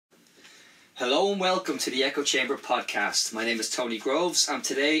Hello and welcome to the Echo Chamber podcast. My name is Tony Groves and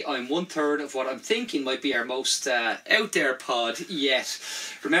today I'm 1/3 of what I'm thinking might be our most out there pod yet.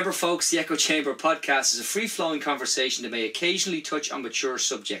 Remember folks, the Echo Chamber podcast is a free-flowing conversation that may occasionally touch on mature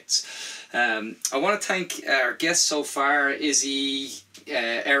subjects. I want to thank our guests so far, Izzy,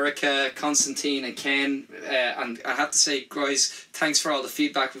 Erica, Constantine and Ken, and I have to say guys, thanks for all the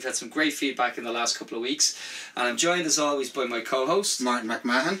feedback. We've had some great feedback in the last couple of weeks, and I'm joined as always by my co-host Martin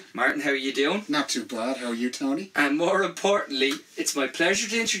McMahon. Martin, how are you doing? Not too bad. How are you, Tony? And more importantly, it's my pleasure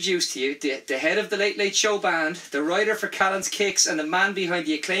to introduce to you the head of the Late Late Show band, the writer for Callan's Kicks and the man behind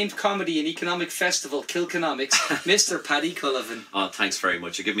the acclaimed comedy and economic festival Kilkenomics, Mr. Paddy Cullivan. Oh, thanks very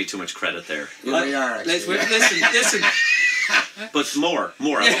much. You give me too much credit there. Yeah, we are actually. Listen. But more.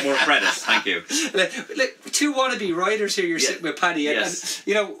 I want more credit. Thank you. Two wannabe writers here. You're sitting with Paddy, yes. And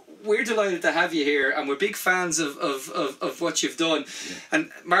you know we're delighted to have you here, and we're big fans of what you've done. Yeah.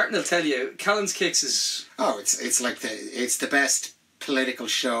 And Martin will tell you, Callan's Kicks is it's the best political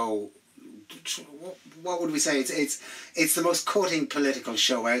show. What would we say? It's the most cutting political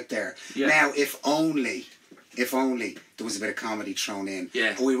show out there. Yeah. Now, if only there was a bit of comedy thrown in.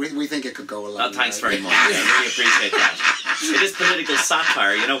 Yeah. We think it could go a lot. Thanks very much. I really appreciate that. It is political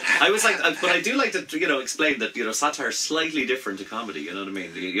satire, you know. But I do like to, explain that, satire is slightly different to comedy, you know what I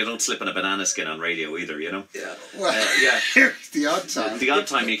mean? You don't slip in a banana skin on radio either, you know? Yeah. Well, the odd time. The odd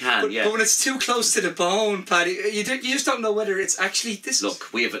time you can, But when it's too close to the bone, Paddy, you just don't know whether it's actually this.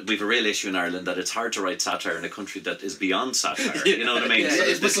 Look, we've a real issue in Ireland that it's hard to write satire in a country that is beyond satire, you know what I mean? Yeah, so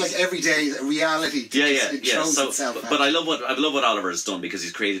it's just like everyday reality. It throws itself out. But I love what Oliver has done, because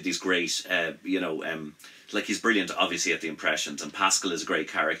he's created these great, like he's brilliant obviously at the impressions, and Pascal is a great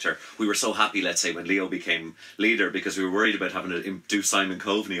character. We were so happy, let's say, when Leo became leader, because we were worried about having to do Simon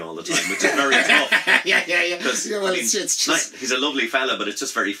Coveney all the time, which is very tough. Yeah. Well, it's just he's a lovely fella, but it's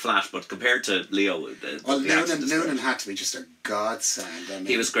just very flat. But compared to Leo, Noonan had to be just a godsend. I mean,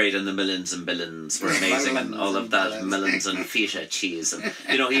 he was great, and the Millins and Billins were amazing, and all of that Millins and feta cheese, and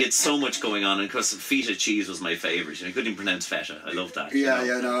he had so much going on. And of course, feta cheese was my favourite. He couldn't even pronounce feta. I love that.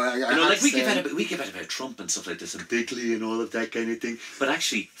 We give out about Trump and stuff like this, and Bigley and all of that kind of thing. But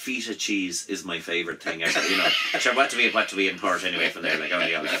actually, feta cheese is my favourite thing ever. Sure, what do we import anyway from there? Like,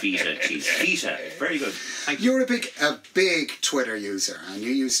 feta cheese, feta, very good. Thank you. You're a big Twitter user, and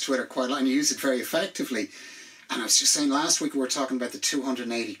you use Twitter quite a lot, and you use it very effectively. And I was just saying, last week we were talking about the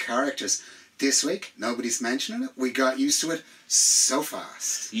 280 characters. This week, nobody's mentioning it. We got used to it so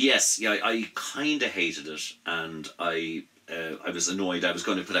fast. Yes, I kind of hated it, and I was annoyed. I was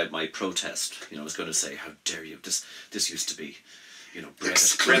going to put out my protest. I was going to say, how dare you? This used to be,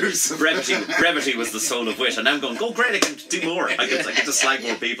 brevity was the soul of wit, and now I'm going, oh great, I can do more. I can just slag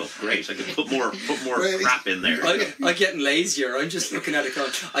more people. Great, I can put more crap in there. I'm getting lazier. I'm just looking at it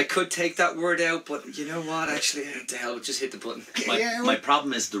going, I could take that word out, but you know what? Actually, the hell, just hit the button. My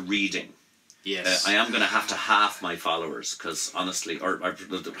problem is the reading. Yes. I am going to have to half my followers, because honestly, or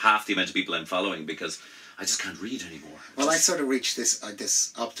half the amount of people I'm following, because I just can't read anymore. Well, I sort of reached this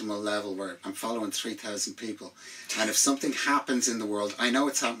optimal level where I'm following 3,000 people, and if something happens in the world, I know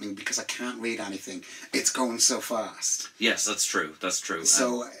it's happening because I can't read anything. It's going so fast. Yes, that's true.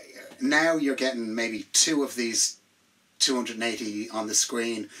 So now you're getting maybe 2 of these 280 on the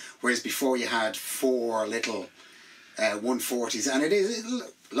screen, whereas before you had 4 little 140s, and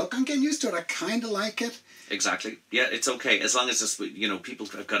look, I'm getting used to it. I kind of like it. Exactly. Yeah, it's okay, as long as it's, people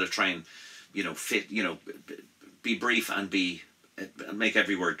have got to try and fit, be brief and make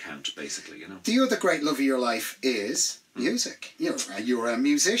every word count, basically, The other great love of your life is music. You're a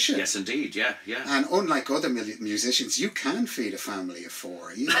musician. Yes, indeed, yeah. And unlike other musicians, you can feed a family of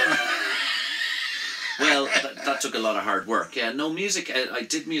 4. Well, that took a lot of hard work. Yeah, no, music, I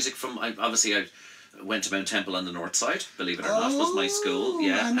did music I went to Mount Temple on the north side, believe it or not, was my school.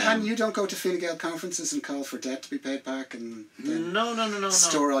 Yeah, and you don't go to Fine Gael conferences and call for debt to be paid back, and then no,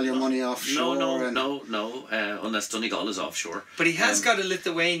 store all your money offshore. No, unless Donegal is offshore. But he has got a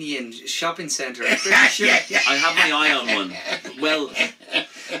Lithuanian shopping centre. Yeah. I have my eye on one. Well,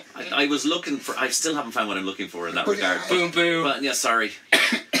 I was looking for. I still haven't found what I'm looking for in that regard. Boom. But yeah, sorry.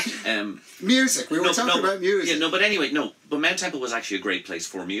 Music. We were talking about music. Yeah, but anyway, But Mount Temple was actually a great place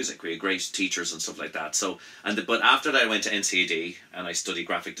for music. We had great teachers and stuff like that. So, but after that, I went to NCAD and I studied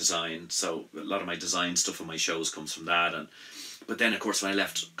graphic design. So a lot of my design stuff on my shows comes from that. But then, of course, when I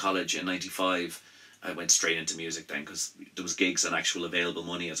left college in '95, I went straight into music then, because there was gigs and actual available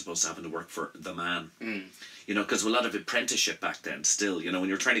money as opposed to having to work for the man. Because a lot of apprenticeship back then still, when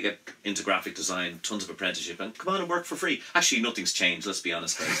you're trying to get into graphic design, tons of apprenticeship, and come on and work for free. Actually, nothing's changed, let's be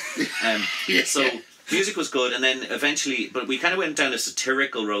honest, guys. So music was good, and then eventually, but we kind of went down a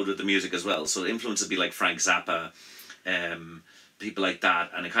satirical road with the music as well. So influences would be like Frank Zappa, people like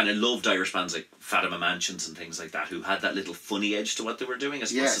that, and I kind of loved Irish bands like Fatima Mansions and things like that, who had that little funny edge to what they were doing,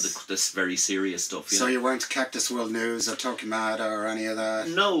 as opposed to this very serious stuff. So you weren't Cactus World News or Tokimata or any of that?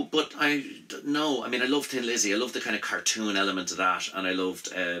 No, but I mean, I loved Thin Lizzy. I loved the kind of cartoon element of that, and I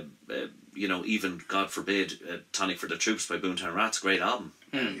loved, even, God forbid, Tonic for the Troops by Boomtown Rats. Great album.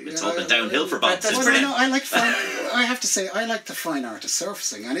 It's all been downhill for Bob since then. I like I have to say, I like the Fine Art of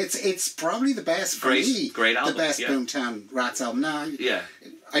Surfacing, and it's probably the best for me. Great album. The best Boomtown Rats album. Now,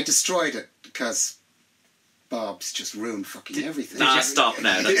 I destroyed it because Bob's just ruined fucking everything. Stop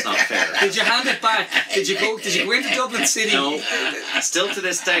now. That's not fair. Did you hand it back? Did you go into Dublin City? No. Still to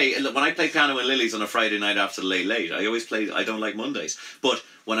this day, when I play piano in Lily's on a Friday night after the late, I always play. I don't like Mondays, but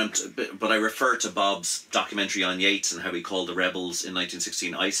I refer to Bob's documentary on Yeats and how he called the rebels in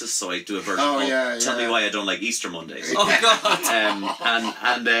 1916 ISIS. So I do a version called "Tell Me Why I Don't Like Easter Mondays." Oh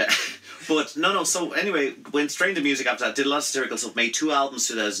God. But no. So anyway, went straight into music after that. Did a lot of satirical stuff. Made 2 albums,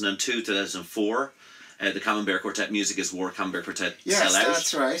 2002, 2004. The Camembert Quartet, Music is War, Camembert Quartet, Yes, Sell Out.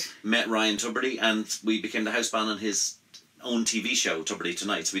 that's right. Met Ryan Tubridy, and we became the house band on his own TV show, Tubridy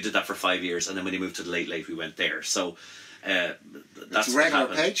Tonight. So we did that for 5 years, and then when he moved to the Late, we went there. So that's regular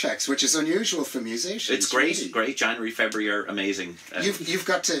paychecks, which is unusual for musicians. It's great, really. Great. January, February are amazing.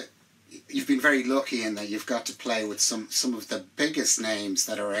 You've been very lucky in that you've got to play with some of the biggest names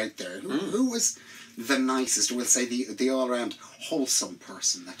that are out there. Who was the nicest, we'll say the all round wholesome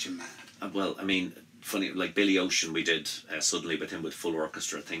person that you met? Well, I mean, funny, like Billy Ocean, we did Suddenly with him with full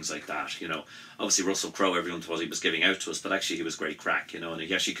orchestra, things like that. Obviously Russell Crowe, everyone thought he was giving out to us, but actually he was great crack. And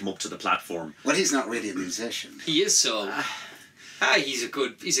he actually came up to the platform. Well, he's not really a musician. He is so. He's a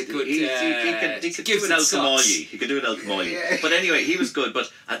good. He could do it El Kamali. He could do it El Kamali. But anyway, he was good.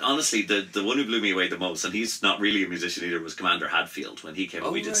 But honestly, the one who blew me away the most, and he's not really a musician either, was Commander Hadfield. When he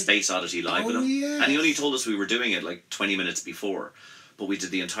came, we did Space Oddity live with him, and he only told us we were doing it like 20 minutes before. But we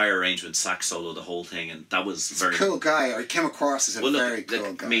did the entire arrangement, sax solo, the whole thing, and that was very... cool guy. I came across as a very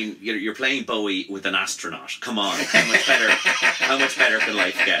cool guy. I mean, you're playing Bowie with an astronaut. Come on, how much better can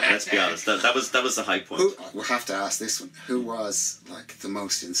life get? Let's be honest. That was the high point. We'll have to ask this one. Who was like the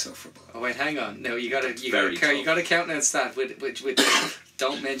most insufferable? Oh wait, hang on. No, you gotta countenance that with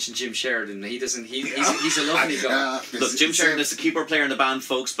don't mention Jim Sheridan. He doesn't. He's a lovely guy. Look, Jim Sheridan is the keyboard player in the band,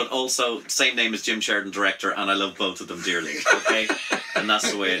 folks, but also same name as Jim Sheridan, director, and I love both of them dearly. Okay, and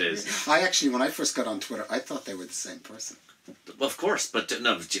that's the way it is. I actually, when I first got on Twitter, I thought they were the same person. Well, of course, but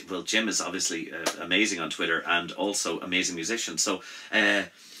no. Well, Jim is obviously amazing on Twitter and also amazing musician. So,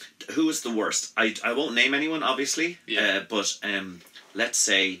 who is the worst? I won't name anyone, obviously. Yeah. But let's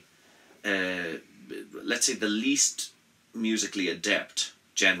say the least musically adept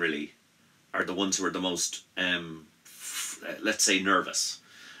generally are the ones who are the most let's say nervous,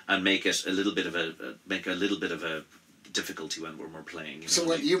 and make a little bit of a difficulty when we're playing.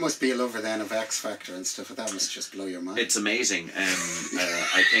 So you must be a lover then of X Factor and stuff. That must just blow your mind. It's amazing.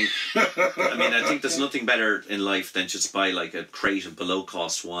 I think there's nothing better in life than just buy like a crate of below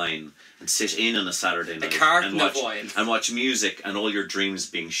cost wine and sit in on a Saturday night and watch music and all your dreams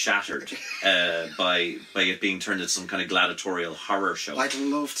being shattered by it being turned into some kind of gladiatorial horror show. I'd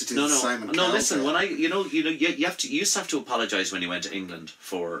love to do Simon Cowell. No, listen. When you used to have to apologise when you went to England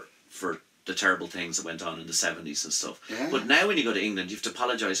for the terrible things that went on in the 70s and stuff. Yeah. But now when you go to England, you have to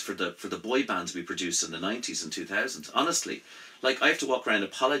apologise for the boy bands we produced in the 90s and 2000s. Honestly, like I have to walk around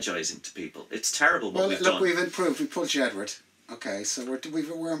apologising to people. It's terrible what we've done. Look, we've improved. We pulled Jedward. Okay, so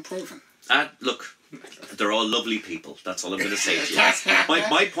we're improving. Look, they're all lovely people. That's all I'm going to say to you.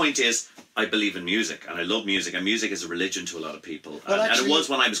 My point is, I believe in music, and I love music, and music is a religion to a lot of people. Well, and it was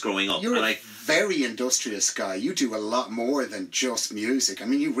when I was growing up. You're a very industrious guy. You do a lot more than just music. I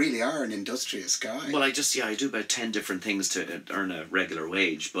mean, you really are an industrious guy. Well, I do about 10 different things to earn a regular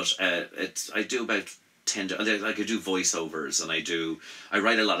wage, but I do about 10, like I do voiceovers, and I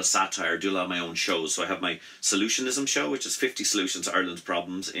write a lot of satire, do a lot of my own shows. So I have my Solutionism show, which is 50 solutions to Ireland's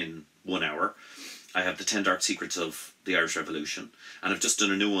problems in 1 hour. I have the 10 Dark Secrets of the Irish Revolution, and I've just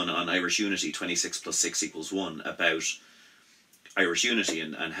done a new one on Irish Unity, 26 plus 6 equals 1, about Irish unity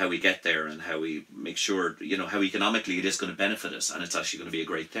and how we get there and how we make sure, how economically it is going to benefit us, and it's actually going to be a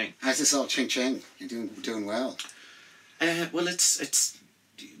great thing. How's this all ching-ching? You're doing well. Well, it's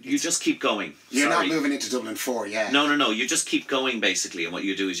you just keep going. You're not moving into Dublin 4 yet. No. You just keep going, basically, and what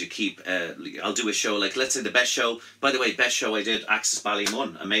you do is you keep... I'll do a show, like, let's say the best show... By the way, best show I did, Access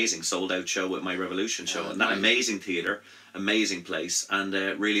Ballymun. Amazing, sold-out show with my Revolution show. And that amazing theatre. amazing place, and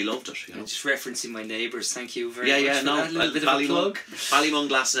really loved it. You know? Just referencing my neighbours, thank you very much for no, that. A little bit of a plug. Ballymung,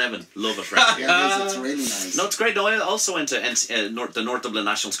 Glasnevin, love it. Right? Yeah, it is, it's really nice. No, it's great. No, I also went to the North Dublin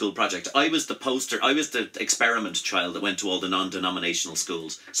National School Project. I was the experiment child that went to all the non-denominational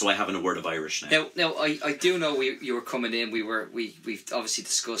schools, so I haven't a word of Irish now. Now, I do know you were coming in. We've obviously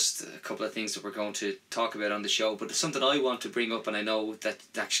discussed a couple of things that we're going to talk about on the show, but there's something I want to bring up, and I know that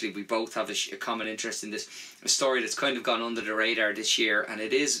actually we both have a common interest in this. A story that's kind of gone under the radar this year, and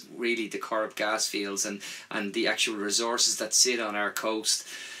it is really the Corrib gas fields and the actual resources that sit on our coast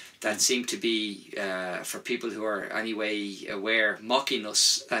that seem to be, for people who are anyway aware, mocking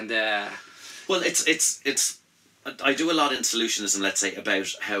us. And well, it's. I do a lot in solutionism, let's say,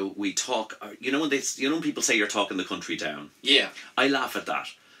 about how we talk. You know when people say you're talking the country down. Yeah, I laugh at that.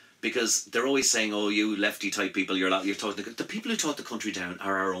 Because they're always saying, "Oh, you lefty type people, you're talking." The people who talk the country down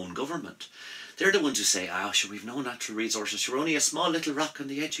are our own government. They're the ones who say, sure, we've no natural resources. You're only a small little rock on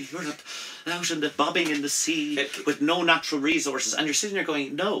the edge of Europe, out in the bobbing in the sea with no natural resources. And you're sitting there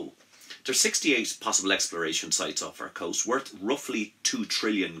going, no. There's 68 possible exploration sites off our coast, worth roughly 2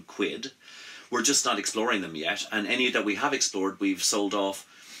 trillion quid. We're just not exploring them yet. And any that we have explored, we've sold off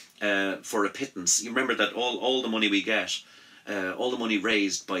for a pittance. You remember that all the money we get, all the money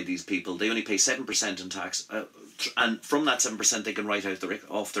raised by these people, they only pay 7% in tax, and from that 7% they can write out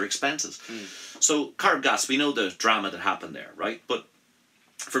off their expenses. So Corrib gas, we know the drama that happened there, right? But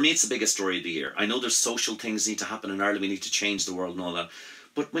for me, it's the biggest story of the year. I know there's social things need to happen in Ireland, we need to change the world and all that,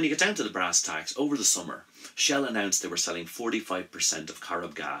 but when you get down to the brass tacks, over the summer, Shell announced they were selling 45% of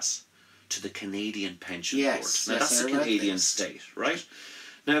Corrib gas to the Canadian Pension Board. Now that's the Canadian state, right?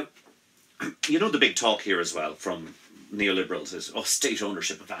 Now, you know the big talk here as well from neoliberals is, state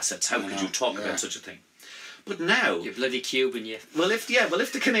ownership of assets. How could you talk about such a thing? But now, you're bloody Cuban, you. Well, if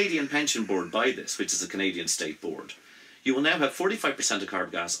the Canadian Pension Board buy this, which is a Canadian state board, you will now have 45% of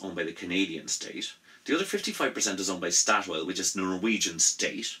Corrib gas owned by the Canadian state. The other 55% is owned by Statoil, which is the Norwegian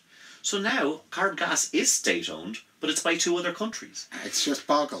state. So now Corrib gas is state owned, but it's by 2 other countries. It's just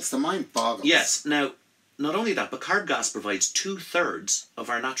boggles. The mind boggles. Yes. Now, not only that, but Corrib gas provides 2/3 of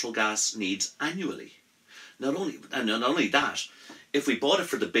our natural gas needs annually. Not only that, if we bought it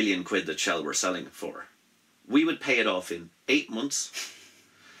for the £1 billion that Shell were selling it for, we would pay it off in 8 months,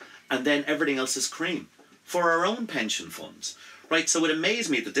 and then everything else is cream for our own pension funds, right? So it amazed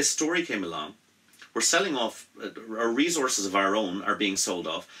me that this story came along. We're selling off, our resources of our own are being sold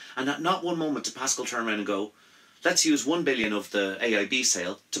off, and at not one moment did Pascal turn around and go, let's use 1 billion of the AIB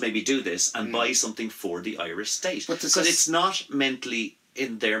sale to maybe do this and buy something for the Irish state. Because it's not mentally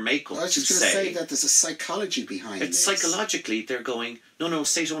in their makeup. I was just going to say that there's a psychology behind it. Psychologically, they're going, no,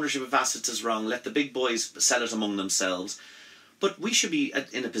 state ownership of assets is wrong. Let the big boys sell it among themselves. But we should be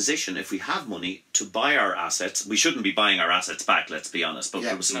in a position, if we have money, to buy our assets. We shouldn't be buying our assets back, let's be honest. But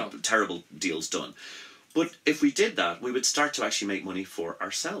there were some terrible deals done. But if we did that, we would start to actually make money for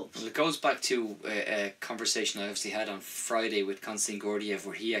ourselves. Well, it goes back to a conversation I obviously had on Friday with Konstantin Gordiev,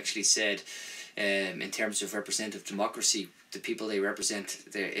 where he actually said, in terms of representative democracy, the people they represent,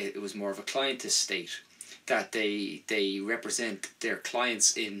 it was more of a clientist state. That they represent their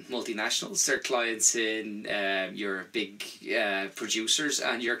clients in multinationals, their clients in your big producers,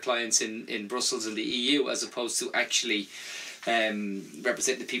 and your clients in Brussels and the EU, as opposed to actually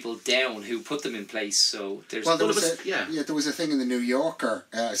represent the people down who put them in place. So there's there was a thing in the New Yorker,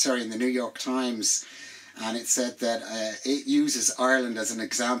 in the New York Times, and it said that it uses Ireland as an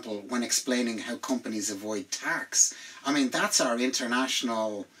example when explaining how companies avoid tax. I mean, that's our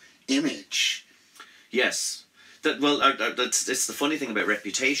international image. Yes. It's the funny thing about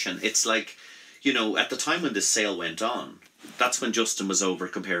reputation. It's like, at the time when this sale went on, that's when Justin was over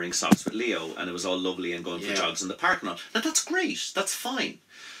comparing socks with Leo, and it was all lovely and going for jogs in the park and all. Now, that's great. That's fine.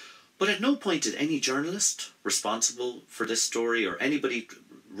 But at no point did any journalist responsible for this story or anybody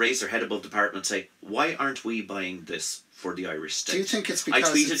raise their head above the parapet and say, why aren't we buying this for the Irish state? Do you think it's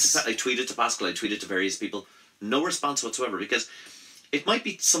because I tweeted to Pascal, I tweeted to various people, no response whatsoever, because it might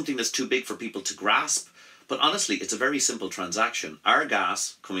be something that's too big for people to grasp, but honestly, it's a very simple transaction. Our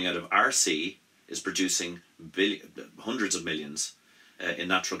gas coming out of our sea is producing hundreds of millions in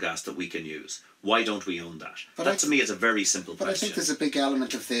natural gas that we can use. Why don't we own that? That to me is a very simple question. But I think there's a big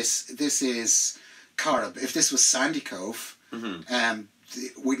element of this. This is Corrib. If this was Sandycove,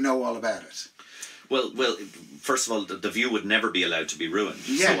 we'd know all about it. Well, first of all, the view would never be allowed to be ruined.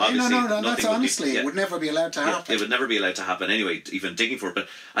 Yeah, so no, that's honestly, it would never be allowed to happen. It would never be allowed to happen anyway, even digging for it. But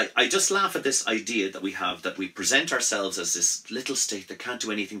I just laugh at this idea that we have, that we present ourselves as this little state that can't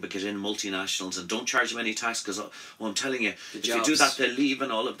do anything but get in multinationals and don't charge them any tax because, I'm telling you, if you do that, they'll leave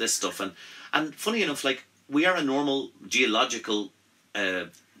and all of this stuff. And funny enough, like, we are a normal geological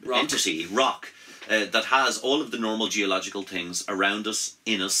entity, rock, that has all of the normal geological things around us,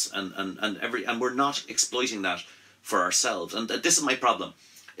 in us, and we're not exploiting that for ourselves. And this is my problem.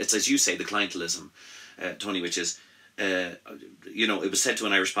 It's, as you say, the clientelism, Tony, which is, you know, it was said to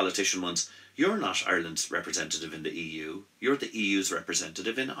an Irish politician once, you're not Ireland's representative in the EU, you're the EU's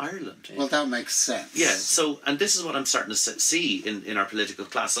representative in Ireland. Well, that makes sense. Yeah, so, and this is what I'm starting to see in our political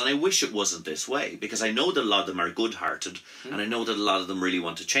class, and I wish it wasn't this way, because I know that a lot of them are good-hearted, and I know that a lot of them really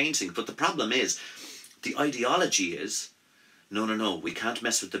want to change things, but the problem is, the ideology is, no, we can't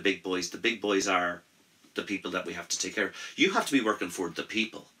mess with the big boys. The big boys are the people that we have to take care of. You have to be working for the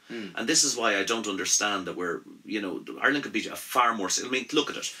people. And this is why I don't understand that we're, you know, Ireland could be a far more, I mean, look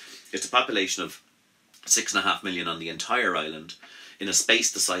at it. It's a population of 6.5 million on the entire island, in a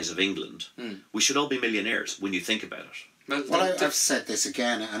space the size of England. We should all be millionaires when you think about it. Well, I've said this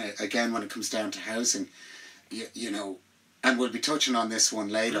again, and again when it comes down to housing, you know, and we'll be touching on this one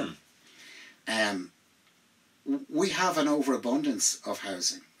later. We have an overabundance of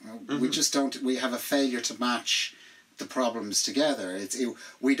housing. We just don't. We have a failure to match the problems together.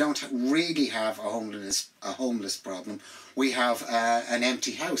 We don't really have a homeless problem. We have an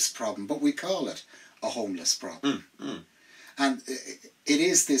empty house problem, but we call it a homeless problem. And it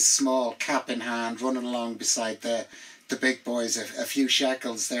is this small cap in hand running along beside the big boys. A few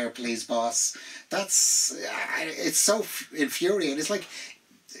shekels there, please, boss. It's so infuriating. It's like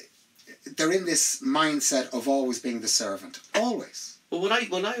they're in this mindset of always being the servant. Always. Well, what I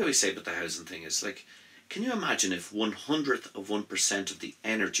always say about the housing thing is, like, can you imagine if 1/100% of the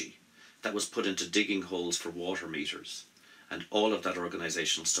energy that was put into digging holes for water meters and all of that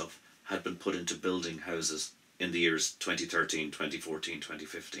organisational stuff had been put into building houses in the years 2013, 2014,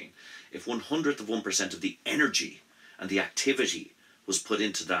 2015? If 1/100% of the energy and the activity was put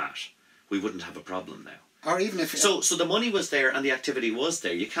into that, we wouldn't have a problem now. Or even if... So the money was there and the activity was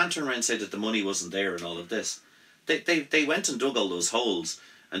there. You can't turn around and say that the money wasn't there in all of this. They went and dug all those holes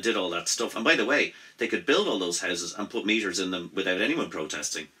and did all that stuff. And by the way, they could build all those houses and put meters in them without anyone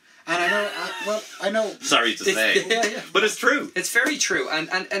protesting. And I know. Sorry to say, yeah. But it's true. It's very true, and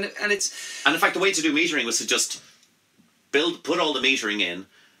it's. And in fact, the way to do metering was to just put all the metering in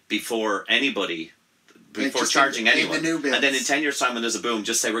before charging anyone. And then in 10 years' time, when there's a boom,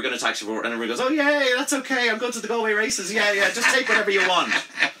 just say we're going to tax you for it, and everyone goes, "Oh yay, that's okay. I'm going to the Galway races. Yeah, just take whatever you want."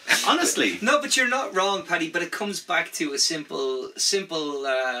 Honestly. No, but you're not wrong, Paddy, but it comes back to a simple,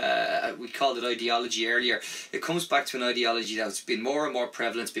 we called it ideology earlier. It comes back to an ideology that's been more and more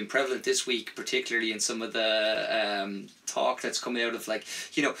prevalent. It's been prevalent this week, particularly in some of the talk that's coming out of, like,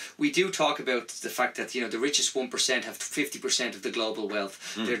 you know, we do talk about the fact that, you know, the richest 1% have 50% of the global wealth.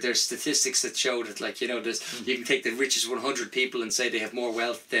 There's statistics that show that, like, you know, you can take the richest 100 people and say they have more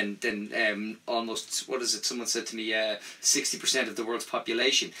wealth than almost, what is it, someone said to me, 60% of the world's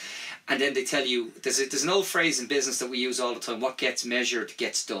population. And then they tell you, there's an old phrase in business that we use all the time: what gets measured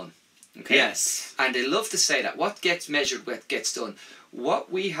gets done. Okay? Yes. And they love to say that. What gets measured gets done.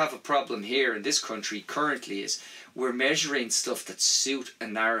 What we have a problem here in this country currently is we're measuring stuff that suit a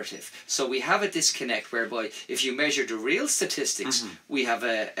narrative. So we have a disconnect whereby if you measure the real statistics, we have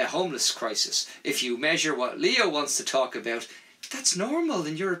a homeless crisis. If you measure what Leo wants to talk about, that's normal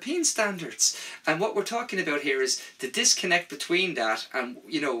in European standards. And what we're talking about here is the disconnect between that and,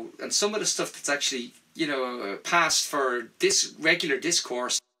 you know, and some of the stuff that's actually, you know, passed for this regular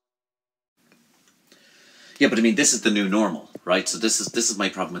discourse. Yeah, but I mean, this is the new normal, right? So this is my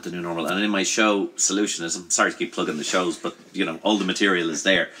problem with the new normal. And in my show, Solutionism, sorry to keep plugging the shows, but, you know, all the material is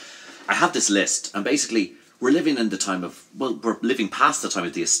there. I have this list, and basically we're living in the time of, well, we're living past the time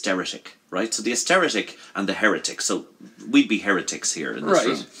of the aesthetic, right? So the aesthetic and the heretic. So we'd be heretics here in this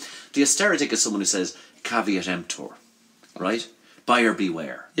room. The aesthetic is someone who says, caveat emptor, right? Buyer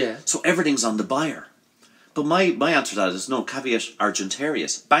beware. Yeah. So everything's on the buyer. But my answer to that is no, caveat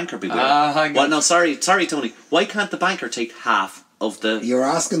argentarius, banker beware. Well, no, sorry, Tony. Why can't the banker take half of the You're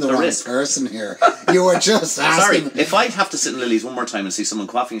asking the wrong risk? person here. You were just asking. Sorry, if I have to sit in Lily's one more time and see someone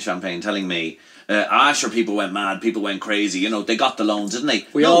quaffing champagne telling me, sure, people went mad, people went crazy, you know, they got the loans, didn't they?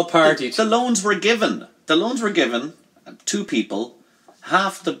 We all partied. The loans were given. The loans were given to people.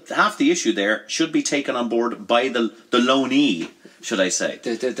 Half the issue there should be taken on board by the loanee, should I say?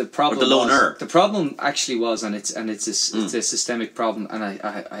 The problem or the loaner. The problem actually was, and it's a systemic problem, and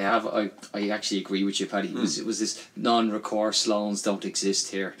I actually agree with you, Paddy. It was this non-recourse loans don't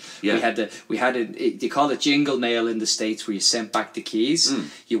exist here. Yeah. We had they call it jingle mail in the States, where you sent back the keys,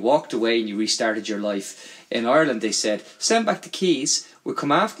 you walked away and you restarted your life. In Ireland, they said, send back the keys. We'll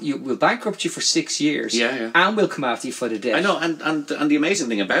come after you. We'll bankrupt you for 6 years. Yeah. And we'll come after you for the debt. I know, and the amazing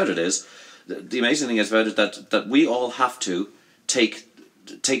thing about it is, the amazing thing is about it that we all have to take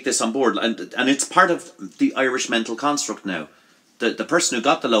this on board, and it's part of the Irish mental construct now. The person who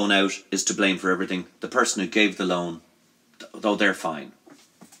got the loan out is to blame for everything. The person who gave the loan, though, they're fine.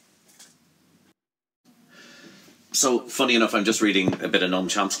 So, funny enough, I'm just reading a bit of Noam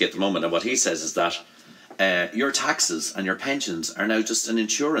Chomsky at the moment, and what he says is that your taxes and your pensions are now just an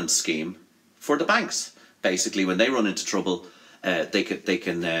insurance scheme for the banks. Basically, when they run into trouble, they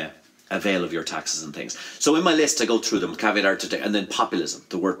can avail of your taxes and things. So in my list, I go through them, caveat today, and then populism.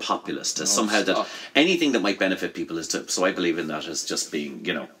 The word populist is somehow that anything that might benefit people is to. So I believe in that as just being,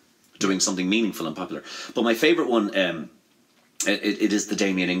 doing something meaningful and popular. But my favourite one, it is the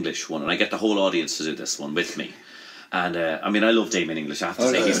Damien English one, and I get the whole audience to do this one with me. And I love Damien English. I have to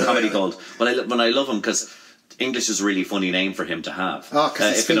say, he's comedy gold. But I love him because English is a really funny name for him to have. Oh,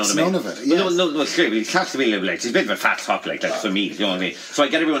 because he speaks none of it. Yes. No, it's great. He talks to me like he's a bit of a fat talk like that for me. You know what I mean? So I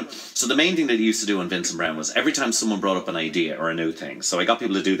get everyone. So the main thing that he used to do on Vincent Brown was every time someone brought up an idea or a new thing. So I got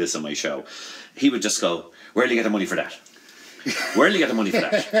people to do this on my show. He would just go, "Where do you get the money for that? Where do you get the money for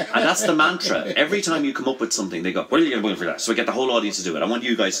that?" And that's the mantra. Every time you come up with something, they go, "Where do you get the money for that?" So I get the whole audience to do it. I want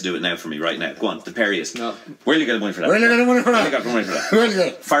you guys to do it now for me right now. Go on, the Perry is. No. Where do you get the money for that? Where do you get the money for that? Where do you get the money for that? Where do you get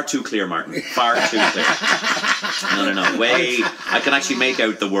it? Far too clear, Martin. Far too clear. No. Way. I can actually make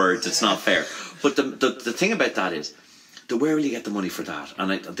out the words. It's not fair. But the thing about that is, where will you get the money for that?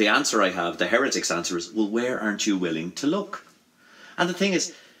 And the answer I have, the heretic's answer is, well, where aren't you willing to look? And the thing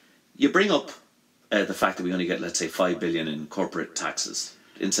is, you bring up the fact that we only get, let's say, 5 billion in corporate taxes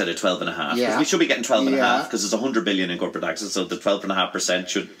instead of 12.5. Yeah. We should be getting 12.5 because there's 100 billion in corporate taxes. So the 12.5%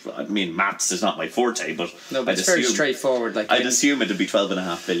 should. I mean, maths is not my forte, but no, it's very straightforward. Like I'd assume it'd be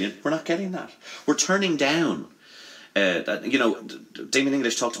 12.5 billion. We're not getting that. We're turning down. Damien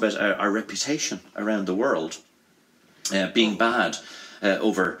English talked about our reputation around the world being bad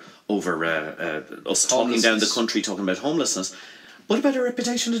over us talking down the country, talking about homelessness. What about a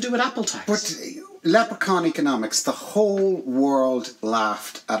reputation to do with Apple tax? But leprechaun economics, the whole world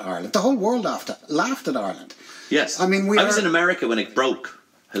laughed at Ireland. The whole world laughed at Ireland. Yes. I mean, I was in America when it broke.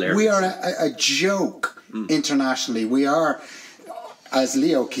 Hilarious. We are a joke internationally. We are, as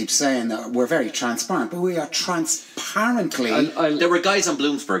Leo keeps saying, we're very transparent, but we are transparently... There were guys on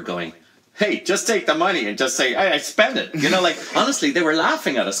Bloomsburg going, "Hey, just take the money and just say, I spend it." Honestly, they were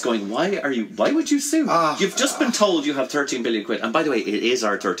laughing at us going, why would you sue? You've just been told you have 13 billion quid. And by the way, it is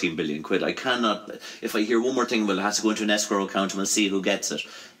our 13 billion quid. I cannot, if I hear one more thing, we'll have to go into an escrow account and we'll see who gets it.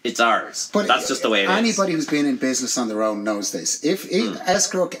 It's ours. But that's just the way it is. Anybody who's been in business on their own knows this. If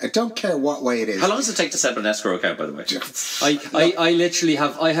escrow, I don't care what way it is. How long does it take to set up an escrow account, by the way? I literally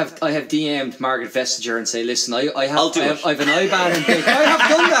have DM'd Margaret Vestager and say, listen, I have an IBAN and BIC. I have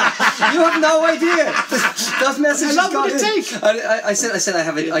done that. You have no idea. That message How long would it take? I said I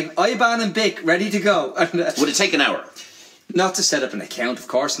have an IBAN and BIC ready to go. Would it take an hour? Not to set up an account, of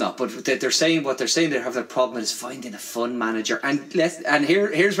course not. But they're saying they have their problem is finding a fund manager, and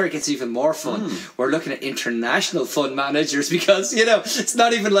here's where it gets even more fun. We're looking at international fund managers because it's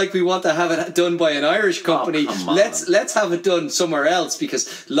not even like we want to have it done by an Irish company. Let's have it done somewhere else because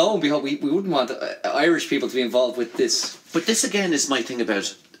lo and behold, we wouldn't want Irish people to be involved with this. But this again is my thing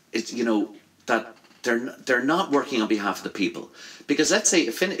about it. That they're not working on behalf of the people, because let's say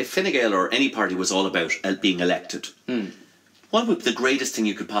if Fine Gael or any party was all about being elected. What would the greatest thing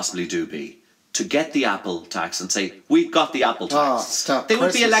you could possibly do be? To get the Apple tax and say, we've got the Apple tax. Stop. They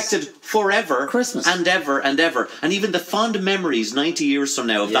would be elected forever Christmas. and ever and ever. And even the fond memories 90 years from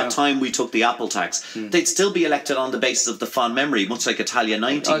now of that time we took the Apple tax, they'd still be elected on the basis of the fond memory, much like Italia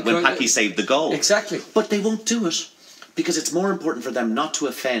 90 when Packy saved the goal. Exactly. But they won't do it because it's more important for them not to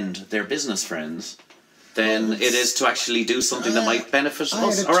offend their business friends than it is to actually do something that might benefit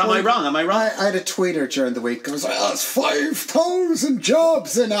us. Or am I wrong? I had a tweeter during the week. I was like, "That's 5,000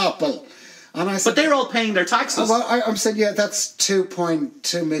 jobs in Apple," and I said, "But they're all paying their taxes." Well, I'm saying, yeah, that's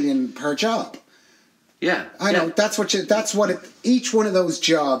 2.2 million per job. Yeah, I know. That's what each one of those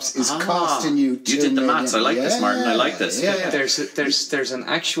jobs is costing you. 2 You did the million. maths. I like this, Martin. I like this. Yeah. There's an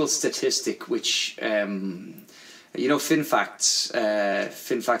actual statistic which. FinFacts,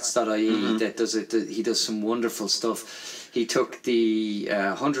 finfacts.ie, that does it. He does some wonderful stuff. He took the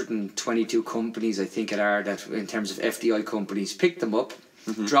 122 companies, I think it are, that in terms of FDI companies, picked them up,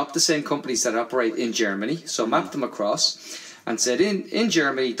 dropped the same companies that operate in Germany, so mapped them across, and said in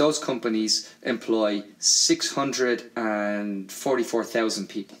Germany those companies employ 644,000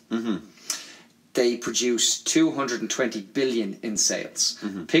 people. They produce 220 billion in sales.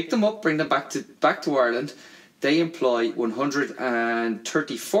 Pick them up, bring them back to Ireland. They employ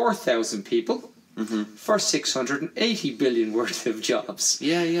 134,000 people, for 680 billion worth of jobs.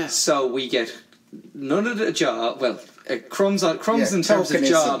 Yeah, yeah. So we get none of the job. Well, crumbs in terms of tokenism.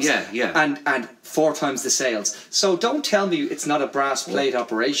 jobs. Yeah. And 4 times the sales. So don't tell me it's not a brass plate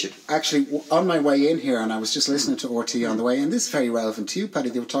operation. Actually, on my way in here, and I was just listening to RT on the way, and this is very relevant to you, Paddy.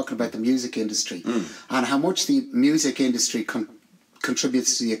 They were talking about the music industry and how much the music industry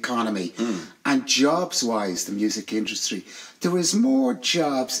contributes to the economy. And jobs-wise, the music industry, there is more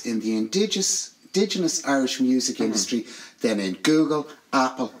jobs in the indigenous Irish music industry than in Google,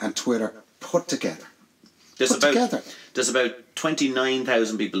 Apple and Twitter put together. There's about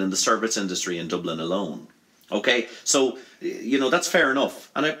 29,000 people in the service industry in Dublin alone. Okay, so that's fair enough.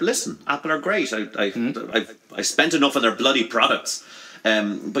 And listen, Apple are great. I spent enough on their bloody products,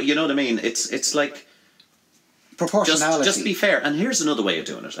 but you know what I mean. It's like proportionality. Just be fair. And here's another way of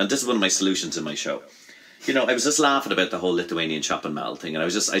doing it. And this is one of my solutions in my show. I was just laughing about the whole Lithuanian shopping mall thing, and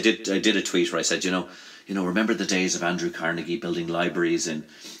I did a tweet where I said, remember the days of Andrew Carnegie building libraries in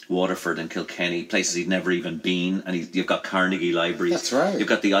Waterford and Kilkenny, places he'd never even been, and you've got Carnegie libraries. That's right. You've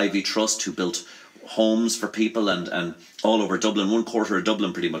got the Ivy Trust, who built homes for people and all over Dublin. 1/4 of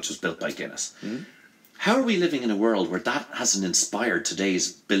Dublin pretty much was built by Guinness. How are we living in a world where that hasn't inspired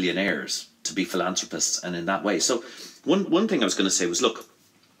today's billionaires to be philanthropists and in that way? So one thing I was going to say was, look,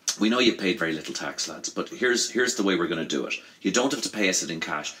 we know you paid very little tax, lads, but here's the way we're going to do it. You don't have to pay us it in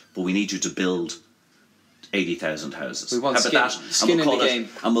cash, but we need you to build 80,000 houses. We want skin in the game.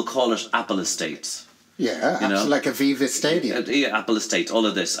 And we'll call it Apple Estates. Yeah, actually like a Viva Stadium. Yeah, Apple Estates, all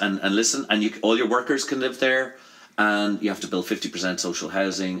of this. And listen, and all your workers can live there, and you have to build 50% social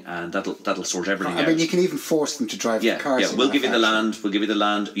housing, and that'll sort everything out. I mean, you can even force them to drive the cars. Yeah, we'll give you the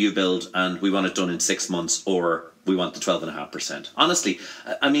land, you build, and we want it done in 6 months, or we want the 12.5%. Honestly,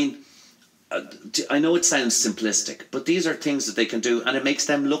 I mean, I know it sounds simplistic, but these are things that they can do, and it makes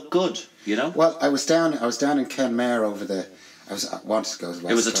them look good. Well, I was down in Kenmare over the. I wanted to go to the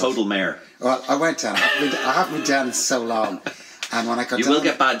West It was a Coast. total mare. Well, I went down. I haven't been down in so long. And when I got you down, will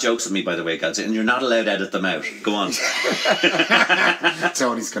get bad jokes with me, by the way, guys, and you're not allowed to edit them out. Go on.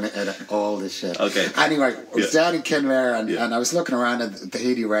 Tony's going to edit all this shit. Okay. Anyway, I was down in Kenmare, and I was looking around, and the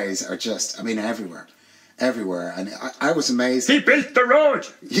Healy-Raes are just, everywhere. And I was amazed. He built the road.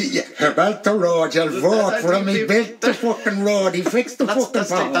 Yeah, he built the road. You'll vote for him. He built the fucking road. He fixed the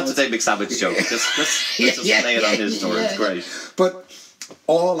fucking road. That's a David Savage joke. Let's just lay it on his story. It's great. But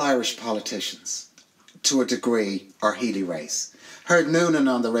all Irish politicians, to a degree, are Healy-Raes. Heard Noonan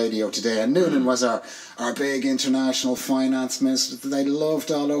on the radio today, and Noonan was our big international finance minister that they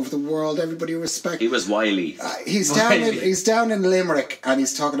loved all over the world. Everybody respected. He was wily. He's down in Limerick, and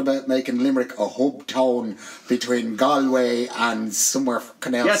he's talking about making Limerick a hub town between Galway and somewhere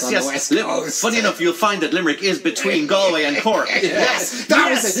on the west coast. Funny enough, you'll find that Limerick is between Galway and Cork. Yes,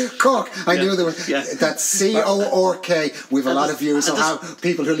 that was it. Cork. I knew there was that's C-O-R-K. We've a lot of views, so how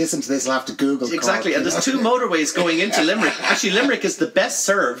people who listen to this will have to Google Cork. Exactly, and there's 2 motorways going into Limerick. Actually, Limerick is the best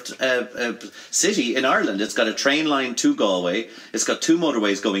served city in Ireland. It's got a train line to Galway. It's got 2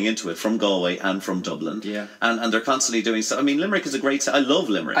 motorways going into it from Galway and from Dublin. Yeah, and they're constantly doing so. I mean, Limerick is a great. I love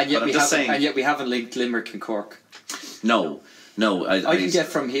Limerick. And yet And yet we haven't linked Limerick and Cork. No. I can get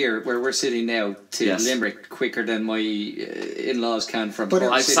from here where we're sitting now to Limerick quicker than my in-laws can from. But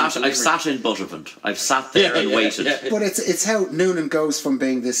I've sat in Buttevant. I've sat there and waited. But it's how Noonan goes from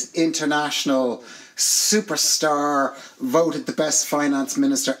being this international superstar, voted the best finance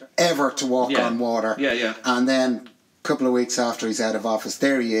minister ever to walk on water. And then a couple of weeks after he's out of office,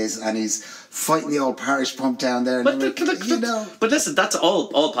 there he is, and he's fighting the old parish pump down there. But listen, that's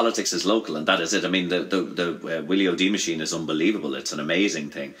all politics is local, and that is it. I mean, the Willie O'D machine is unbelievable. It's an amazing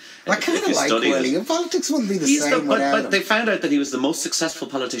thing. I kind of like Willie. Politics wouldn't be the same without him. They found out that he was the most successful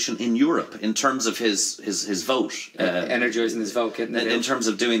politician in Europe in terms of his vote. Energising his vote, getting it in terms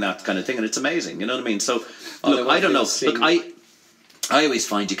of doing that kind of thing, and it's amazing. You know what I mean? So, look, I don't know. Look, I always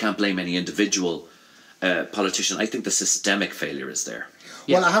find you can't blame any individual politician. I think the systemic failure is there.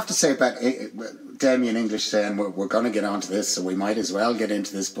 Well, I have to say about Damien English saying we're going to get onto this, so we might as well get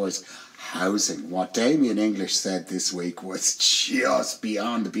into this, boys. Housing. What Damien English said this week was just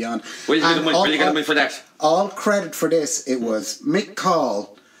beyond the beyond. Will you get him in for that? All credit for this, it was Mick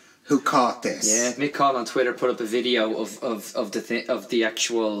Call who caught this. Yeah, Mick Call on Twitter put up a video of the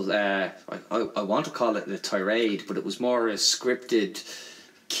actual. I want to call it a tirade, but it was more a scripted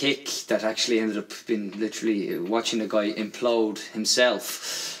kick that actually ended up being literally watching a guy implode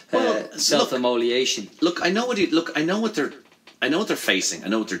himself. Self-immolation. Look, I know what they're facing. I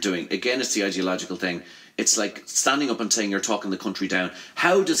know what they're doing. Again, it's the ideological thing. It's like standing up and saying you're talking the country down.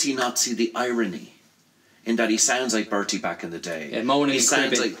 How does he not see the irony in that he sounds like Bertie back in the day. Yeah, moaning he and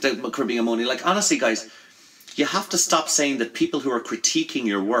sounds cribbing. like cribbing and moaning. Like, honestly, guys, you have to stop saying that people who are critiquing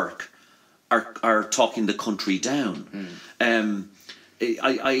your work are talking the country down. I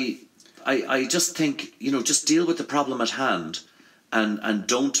just think, you know, just deal with the problem at hand, and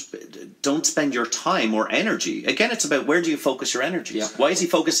don't spend your time or energy. Again, it's about where do you focus your energy. Yeah. Why is he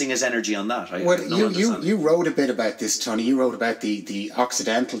focusing his energy on that? You wrote a bit about this, Tony. You wrote about the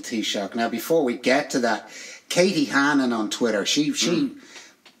Occidental Taoiseach. Now, before we get to that, Katie Hannon on Twitter, she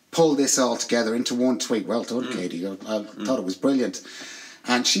pulled this all together into one tweet. Well done, Katie. I thought it was brilliant.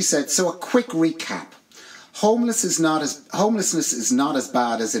 And she said, so a quick recap. Homelessness is not as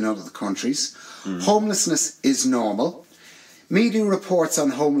bad as in other countries. Homelessness is normal. Media reports on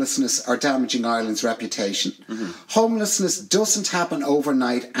homelessness are damaging Ireland's reputation. Homelessness doesn't happen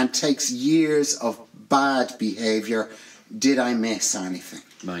overnight and takes years of bad behaviour. Did I miss anything?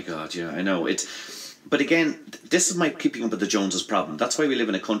 My God, yeah, I know. But again, this is my keeping up with the Joneses problem. That's why we live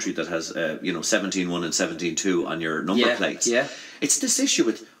in a country that has, 17.1 and 17.2 on your number plates. Yeah. It's this issue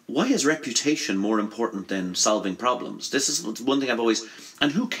with, why is reputation more important than solving problems? This is one thing I've always...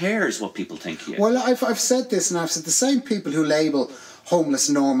 And who cares what people think here? Well, I've said this, and I've said the same people who label homeless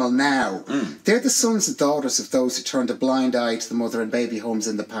normal now, they're the sons and daughters of those who turned a blind eye to the mother and baby homes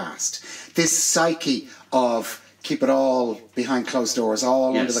in the past. This psyche of keep it all behind closed doors,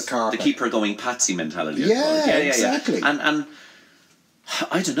 all under the carpet. The keep her going Patsy mentality. Yeah, exactly. And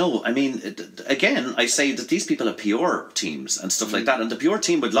I don't know. I mean, again, I say that these people have PR teams and stuff like that, and the PR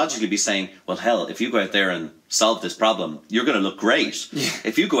team would logically be saying, well, hell, if you go out there and solve this problem, you're going to look great. Yeah.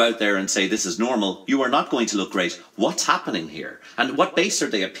 If you go out there and say this is normal, you are not going to look great. What's happening here? And what base are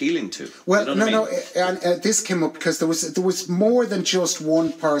they appealing to? Well, you know and this came up because there was more than just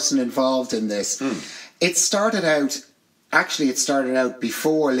one person involved in this. It started out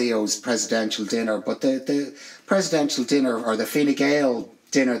before Leo's presidential dinner, but the presidential dinner, or the Fine Gael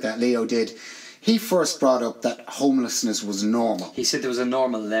dinner that Leo did, he first brought up that homelessness was normal. He said there was a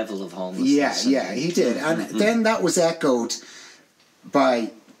normal level of homelessness. Yeah, he did. And then that was echoed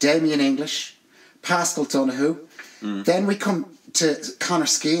by Damien English, Pascal Donoghue. Then we come to Conor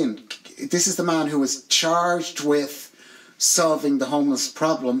Skean. This is the man who was charged with solving the homeless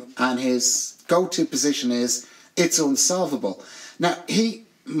problem, and his go-to position is it's unsolvable. Now,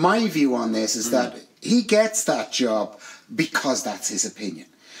 my view on this is that he gets that job because that's his opinion.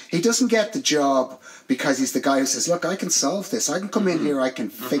 He doesn't get the job because he's the guy who says, look, I can solve this. I can come in here, I can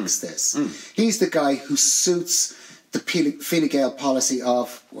fix this. He's the guy who suits the Fine Gael policy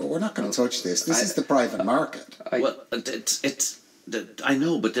of, well, we're not going to touch this. This is the private market. I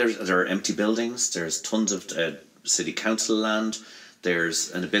know, but there are empty buildings. There's tons of city council land.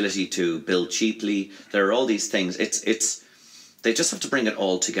 There's an ability to build cheaply. There are all these things. They just have to bring it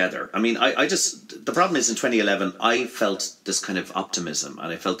all together. I mean, the problem is in 2011, I felt this kind of optimism,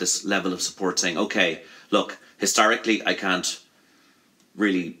 and I felt this level of support saying, okay, look, historically, I can't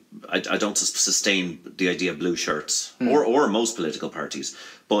really, I don't sustain the idea of blue shirts or most political parties,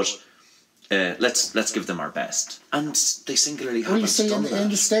 but let's give them our best. And they singularly haven't done that. In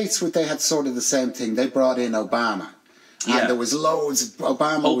the States, they had sort of the same thing. They brought in Obama. And there was loads of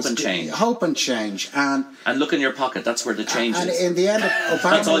Obama. Hope and change. And look in your pocket, that's where the change is. And in the end, Obama,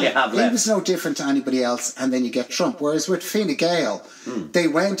 that's all you have left. He was no different to anybody else, and then you get Trump. Whereas with Fine Gael, they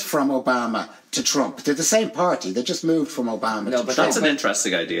went from Obama to Trump. They're the same party, they just moved from Obama to Trump. That's an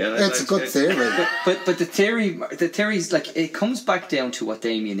interesting idea. It's a good theory. But the theory's like, it comes back down to what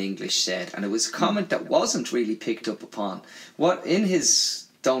Damien English said, and it was a comment that wasn't really picked up upon. What in his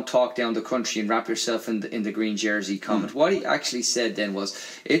 "don't talk down the country and wrap yourself in the green jersey" comment, what he actually said then was,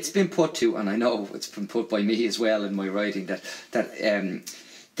 it's been put to, and I know it's been put by me as well in my writing, that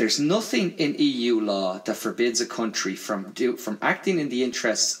there's nothing in EU law that forbids a country from acting in the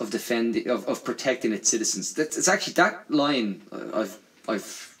interests of protecting its citizens. It's actually that line,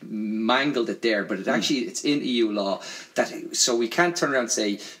 I've mangled it there, but it's in EU law, so we can't turn around and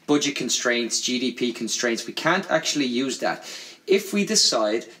say budget constraints, GDP constraints. We can't actually use that. If we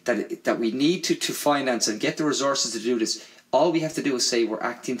decide that we need to finance and get the resources to do this, all we have to do is say we're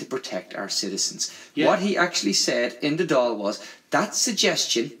acting to protect our citizens. Yeah. What he actually said in the Dáil was, that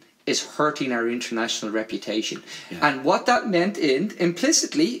suggestion is hurting our international reputation. Yeah. And what that meant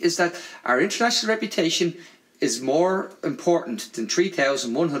implicitly is that our international reputation is more important than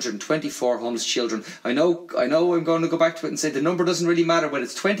 3,124 homeless children. I know I'm going to go back to it and say the number doesn't really matter whether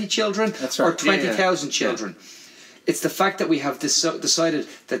it's 20 children or 20,000 children. Yeah. It's the fact that we have decided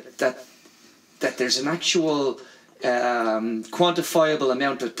that there's an actual quantifiable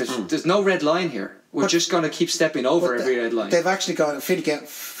amount. There's no red line here. We're just going to keep stepping over every red line. They've actually gone. Fine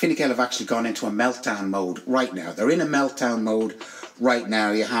Gael have actually gone into a meltdown mode right now. They're in a meltdown mode right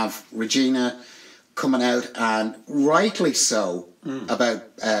now. You have Regina coming out, and rightly so, about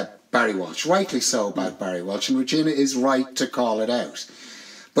Barry Walsh. Rightly so about Barry Walsh, and Regina is right to call it out.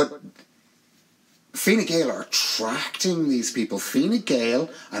 But Fine Gael are attracting these people. Fine Gael,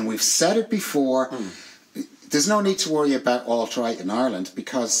 and we've said it before. There's no need to worry about alt-right in Ireland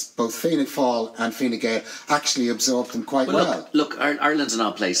because both Fianna Fáil and Fine Gael actually absorb them quite well. Look, Ireland's an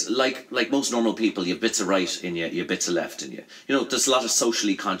odd place. Like most normal people, you have bits of right in you, you have bits of left in you. You know, there's a lot of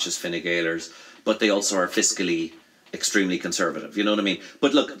socially conscious Fine Gaelers, but they also are fiscally extremely conservative. You know what I mean?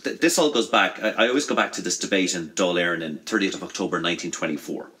 But look, this all goes back. I always go back to this debate in Dáil Éireann in 30th of October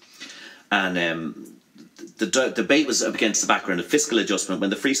 1924. And the debate was against the background of fiscal adjustment when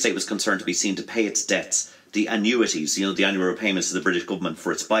the Free State was concerned to be seen to pay its debts, the annuities, you know, the annual repayments to the British government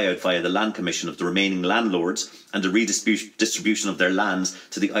for its buyout via the Land Commission of the remaining landlords and the redistribution of their lands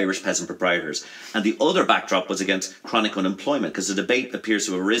to the Irish peasant proprietors. And the other backdrop was against chronic unemployment, because the debate appears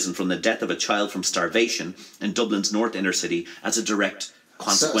to have arisen from the death of a child from starvation in Dublin's north inner city as a direct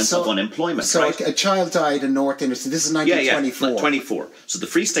consequence of unemployment. So right? a child died in North Inner City. This is 1924. Yeah, 24. So the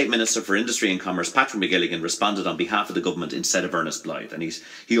Free State Minister for Industry and Commerce, Patrick McGilligan, responded on behalf of the government instead of Ernest Blythe. And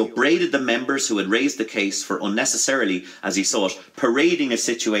he upbraided the members who had raised the case for unnecessarily, as he saw it, parading a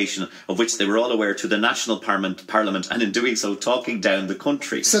situation of which they were all aware to the national parliament, and in doing so talking down the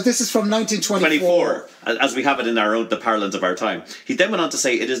country. So this is from 1924. As we have it in the parlance of our time. He then went on to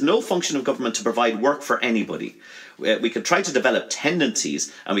say, it is no function of government to provide work for anybody. We can try to develop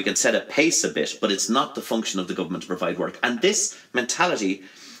tendencies and we can set a pace a bit, but it's not the function of the government to provide work. And this mentality,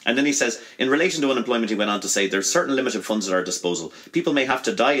 and then he says, in relation to unemployment, he went on to say, there's certain limited funds at our disposal. People may have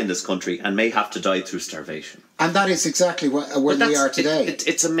to die in this country and may have to die through starvation. And that is exactly where we are today.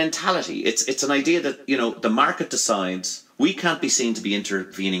 It's a mentality. It's an idea that, you know, the market decides. We can't be seen to be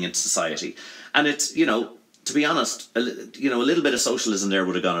intervening in society. And it's, you know, to be honest, a little bit of socialism there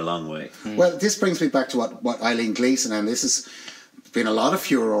would have gone a long way. Well, this brings me back to what Eileen Gleeson, and this has been a lot of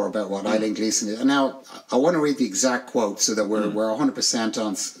furore about what Eileen Gleeson is. And now I want to read the exact quote so that we're 100%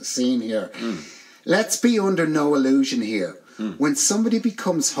 on scene here. Let's be under no illusion here. When somebody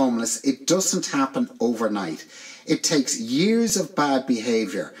becomes homeless, it doesn't happen overnight. It takes years of bad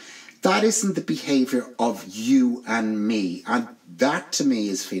behaviour. That isn't the behaviour of you and me. And that to me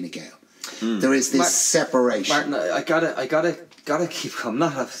is Fine Gael. There is this separation. Martin, I gotta keep calm.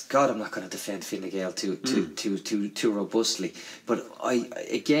 I'm not going to defend Fine Gael too robustly. But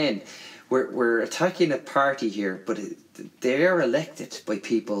we're attacking a party here, but they are elected by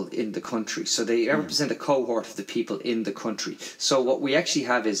people in the country, so they represent a cohort of the people in the country. So what we actually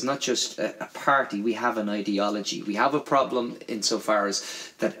have is not just a party; we have an ideology. We have a problem insofar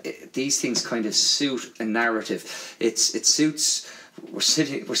as that these things kind of suit a narrative. It suits. We're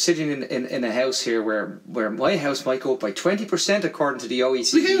sitting in a house here where my house might go up by 20% according to the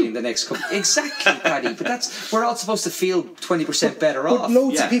OECD in the next couple. Exactly, Paddy. But we're all supposed to feel 20% better off. But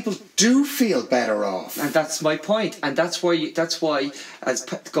loads of people do feel better off, and that's my point. And that's why, as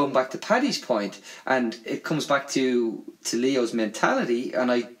going back to Paddy's point, and it comes back to Leo's mentality.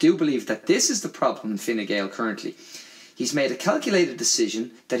 And I do believe that this is the problem in Fine Gael currently. He's made a calculated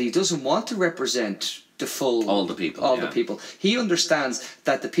decision that he doesn't want to represent all the people. He understands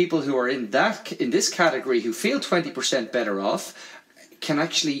that the people who are in this category who feel 20% better off can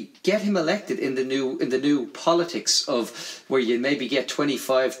actually get him elected in the new politics of where you maybe get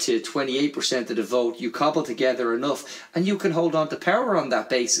 25 to 28% of the vote. You cobble together enough, and you can hold on to power on that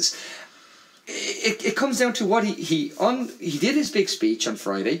basis. It comes down to what he did his big speech on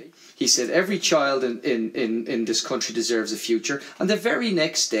Friday. He said every child in this country deserves a future. And the very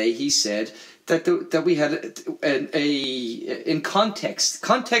next day he said that we had in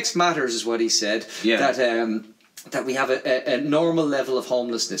context matters is what he said. Yeah. That we have a normal level of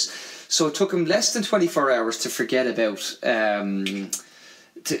homelessness. So it took him less than 24 hours to forget about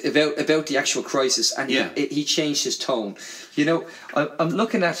the actual crisis, and he changed his tone. You know, I'm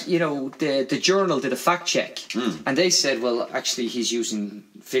looking at, you know, the Journal did a fact check, and they said, well, actually he's using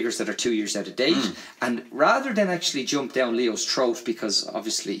figures that are 2 years out of date, and rather than actually jump down Leo's throat, because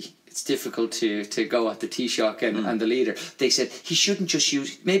obviously it's difficult to go at the Taoiseach and the leader, they said he shouldn't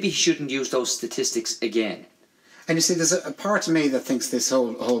use those statistics again. And you see, there's a part of me that thinks this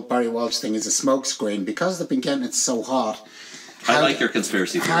whole Barry Walsh thing is a smokescreen, because they've been getting it so hot. I like your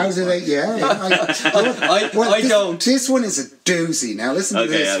conspiracy theories. How do they? Yeah. I don't. This one is a doozy. Now listen to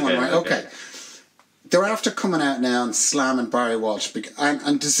this one. Right? Okay. They're after coming out now and slamming Barry Walsh,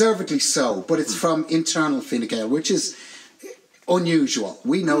 and deservedly so. But it's from internal Fine Gael, which is unusual.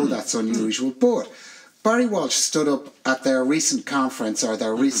 We know that's unusual. But Barry Walsh stood up at their recent conference or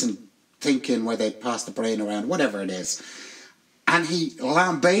their recent thinking where they passed the brain around, whatever it is, and he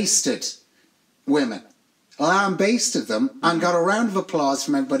lambasted women. Lambasted them and got a round of applause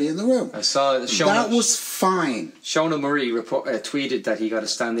from everybody in the room. I saw that was fine. Shona Murray tweeted that he got a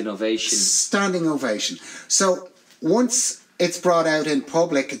standing ovation. Standing ovation. So once it's brought out in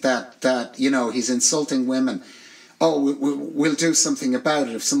public that you know, he's insulting women, we'll do something about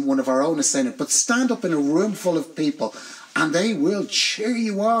it if one of our own is saying it. But stand up in a room full of people and they will cheer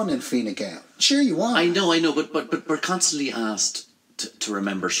you on in Fine Gael. Cheer you on. I know, but we're constantly asked to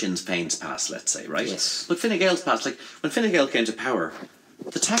remember Sinn Féin's past, let's say, right? Yes. But Fine Gael's past, like when Fine Gael came to power,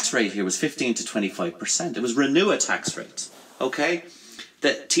 the tax rate here was 15 to 25%. It was Renua tax rates, okay?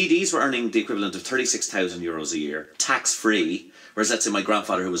 The TDs were earning the equivalent of €36,000 a year, tax-free, whereas let's say my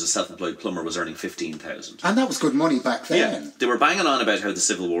grandfather, who was a self-employed plumber, was earning 15,000. And that was good money back then. Yeah, they were banging on about how the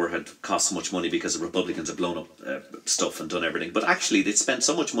Civil War had cost so much money because the Republicans had blown up stuff and done everything. But actually, they'd spent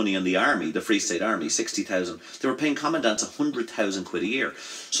so much money on the army, the Free State Army, 60,000. They were paying commandants 100,000 quid a year.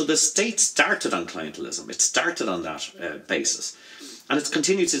 So the state started on clientelism. It started on that basis. And it's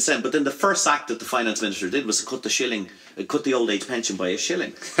continued since then. But then the first act that the finance minister did was to cut the old age pension by a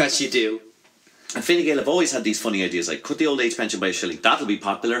shilling. As you do. And Fine Gael have always had these funny ideas like, cut the old age pension by a shilling. That'll be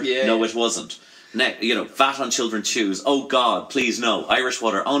popular. Yeah. No, it wasn't. VAT on children's shoes. Oh God, please no. Irish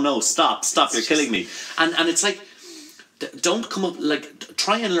water. Oh no, stop, you're killing me. And it's like, don't come up, like,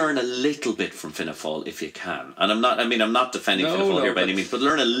 try and learn a little bit from Fianna Fáil if you can. And I'm not defending Fianna Fáil here by any means, but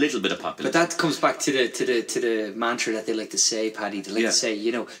learn a little bit of populism. But that comes back to the mantra that they like to say, Paddy. They like to say,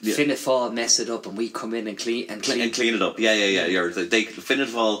 Fianna Fáil mess it up and we come in and clean it up. Yeah. Fianna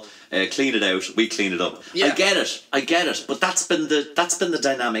Fáil clean it out, we clean it up. Yeah. I get it. But that's been the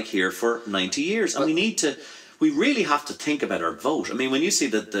dynamic here for 90 years. And we really have to think about our vote. I mean, when you see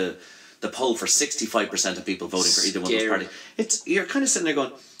that the poll for 65% of people voting for either one of those parties, you're kind of sitting there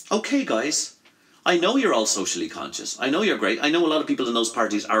going, okay guys, I know you're all socially conscious. I know you're great. I know a lot of people in those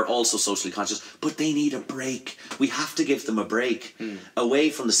parties are also socially conscious, but they need a break. We have to give them a break away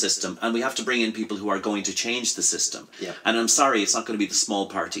from the system, and we have to bring in people who are going to change the system. Yeah. And I'm sorry, it's not going to be the small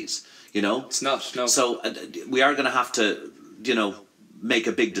parties, It's not, no. So we are going to have to, make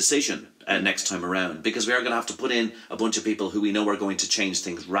a big decision next time around, because we are going to have to put in a bunch of people who we know are going to change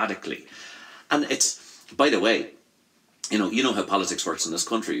things radically. And it's, by the way, you know how politics works in this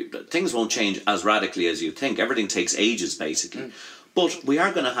country. Things won't change as radically as you think. Everything takes ages, basically. But we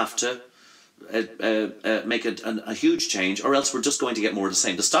are going to have to make a huge change, or else we're just going to get more of the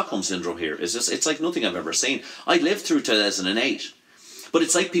same. The Stockholm Syndrome here is just, it's like nothing I've ever seen. I lived through 2008. But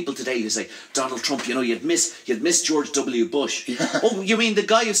it's like people today who say, Donald Trump, you'd miss George W. Bush. Oh, you mean the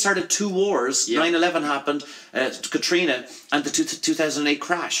guy who started two wars? 9/11 happened, Katrina, and the 2008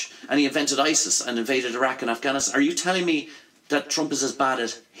 crash, and he invented ISIS and invaded Iraq and Afghanistan. Are you telling me that Trump is as bad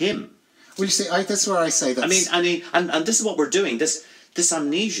as him? Well, you see, that's where I say that. And this is what we're doing. This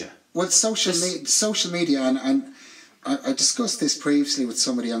amnesia. Well, social media, and I discussed this previously with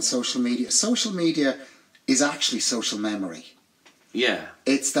somebody on social media. Social media is actually social memory. Yeah.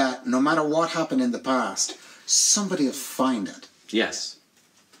 It's that no matter what happened in the past, somebody will find it. Yes.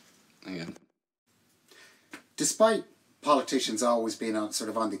 Yeah. Despite politicians always being on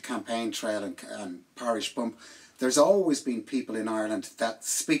the campaign trail and parish bump, there's always been people in Ireland that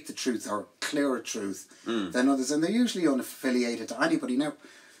speak the truth or clearer truth than others, and they're usually unaffiliated to anybody. Now,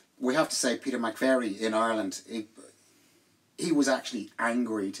 we have to say Peter McVerry in Ireland, he was actually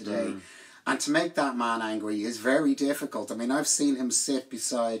angry today. And to make that man angry is very difficult. I mean, I've seen him sit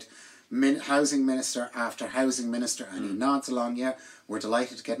beside housing minister after housing minister, and he nods along, we're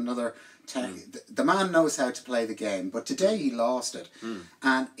delighted to get another... The man knows how to play the game, but today he lost it.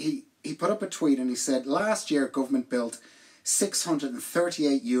 And he put up a tweet and he said, last year government built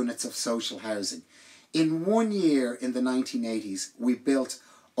 638 units of social housing. In 1 year in the 1980s, we built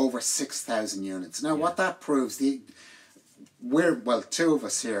over 6,000 units. Now, what that proves... two of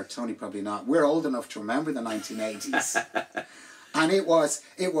us here, Tony probably not, we're old enough to remember the 1980s. And it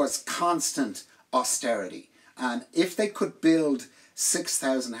was constant austerity. And if they could build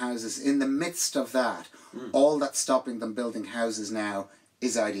 6,000 houses in the midst of that, all that's stopping them building houses now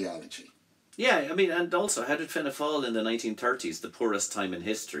is ideology. Yeah, I mean, and also, how did Fianna Fáil in the 1930s, the poorest time in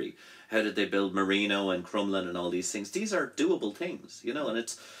history, how did they build Marino and Crumlin and all these things? These are doable things, and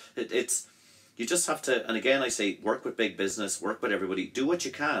it's you just have to, and again I say, work with big business, work with everybody, do what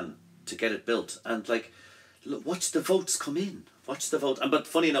you can to get it built, and look, watch the votes come in, watch the vote. But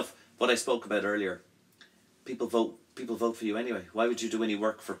funny enough, what I spoke about earlier, people vote people vote for you anyway? Why would you do any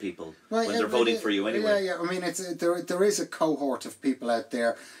work for people Well, when they're voting for you anyway? Yeah. I mean, there is a cohort of people out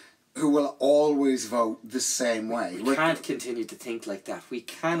there who will always vote the same way. We can't continue to think like that. We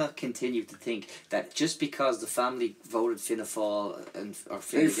cannot continue to think that just because the family voted Fianna Fáil or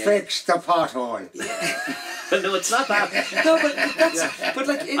Fine They Gael... fixed the pothole. But no, it's not that. No, but that's... But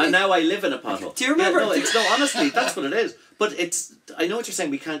like... And now I live in a pothole. Do you remember... Honestly, that's what it is. But it's... I know what you're saying,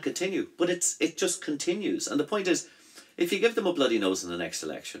 we can't continue. But it just continues. And the point is, if you give them a bloody nose in the next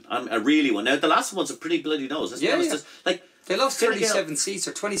election, I really want... Now, the last one's a pretty bloody nose. Let's be honest. Like, they lost 37 seats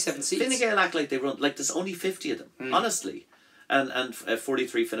or 27 seats. Fine Gael act like they run... Like, there's only 50 of them, honestly. And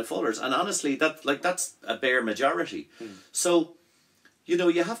 43 Fianna Fáilers. And honestly, that's a bare majority. So... You know,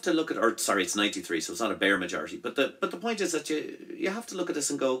 you have to look at, or sorry, it's 93, so it's not a bare majority. But the point is that you have to look at this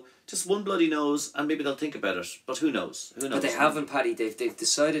and go, just one bloody nose, and maybe they'll think about it. But who knows? Who knows? But they haven't, Paddy. They've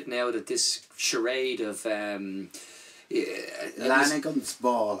decided now that this charade of Lanigan's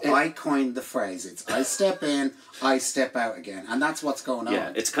ball. I coined the phrase. It's I step in, I step out again, and that's what's going on.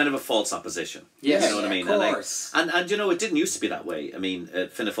 Yeah, it's kind of a false opposition. Yes, you know what I mean. Of course. And you know, it didn't used to be that way. I mean,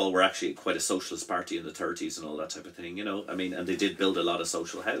 Fianna Fáil were actually quite a socialist party in the 30s and all that type of thing. You know, I mean, and they did build a lot of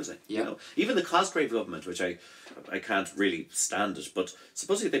social housing. Yeah. You know, even the Cosgrave government, which I can't really stand it, but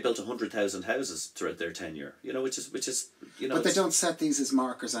supposedly they built 100,000 houses throughout their tenure. You know, which is you know. But they don't set these as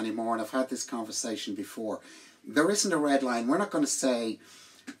markers anymore, and I've had this conversation before. There isn't a red line. We're not going to say,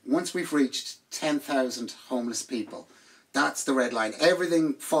 once we've reached 10,000 homeless people, that's the red line.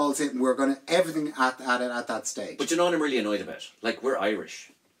 Everything falls in. We're going to everything at that stage. But you know what I'm really annoyed about? Like, we're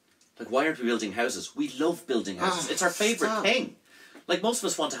Irish. Like, why aren't we building houses? We love building houses. It's our favourite thing. Like, most of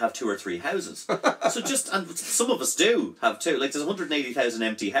us want to have 2 or 3 houses. So and some of us do have 2. Like, there's 180,000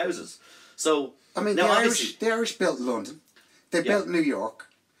 empty houses. So, I mean, now the Irish built London. They built New York.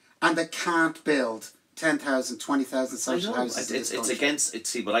 And they can't build 10,000, 20,000 social houses. It's against.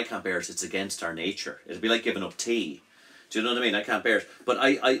 See, but I can't bear it. It's against our nature. It'd be like giving up tea. Do you know what I mean? I can't bear it. But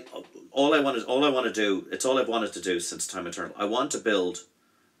all I want to do. It's all I've wanted to do since time eternal. I want to build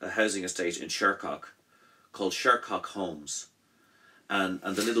a housing estate in Shercock called Shercock Homes, and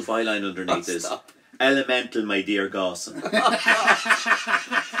the little byline underneath is "Elemental, my dear Gawson."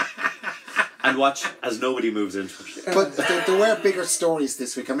 And watch as nobody moves into it. But there were bigger stories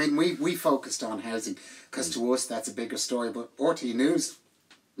this week. I mean, we focused on housing because to us that's a bigger story. But RT News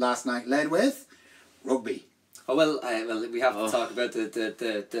last night led with rugby. Oh well, we have to talk about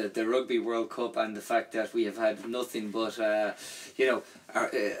the Rugby World Cup and the fact that we have had nothing but you know,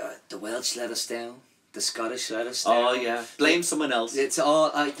 the Welsh let us down. The Scottish let us down. Oh yeah, blame someone else. It's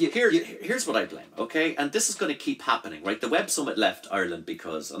all here's what I blame. Okay, and this is going to keep happening, right? The Web Summit left Ireland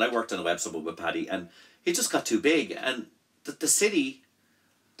and I worked on a Web Summit with Paddy, and it just got too big, and the city,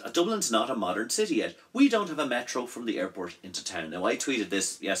 Dublin's not a modern city yet. We don't have a metro from the airport into town. Now I tweeted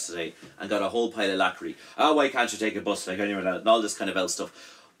this yesterday and got a whole pile of lacquery. Oh, why can't you take a bus like anyone else? And all this kind of else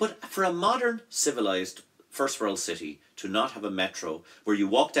stuff. But for a modern, civilized, first world city to not have a metro where you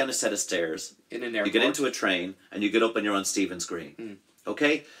walk down a set of stairs, in an airport, you get into a train and you get up and you're on Stephen's Green.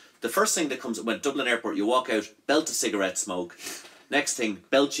 Okay? The first thing that comes when Dublin Airport, you walk out, belt of cigarette smoke. Next thing,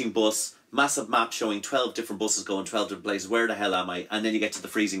 belching bus, massive map showing 12 different buses going 12 different places. Where the hell am I? And then you get to the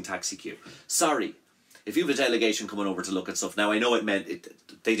freezing taxi queue. Sorry, if you have a delegation coming over to look at stuff, now I know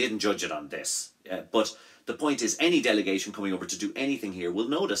they didn't judge it on this, but the point is, any delegation coming over to do anything here will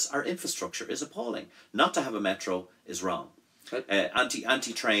notice our infrastructure is appalling. Not to have a metro is wrong.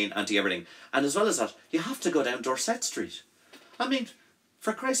 Anti-train, anti-everything. And as well as that, you have to go down Dorset Street. I mean,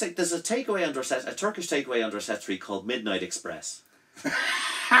 for Christ's sake, there's a Turkish takeaway on Dorset Street called Midnight Express.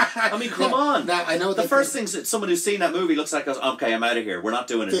 I mean, come on. Now, I know the first thing someone who's seen that movie looks like goes, okay, I'm out of here. We're not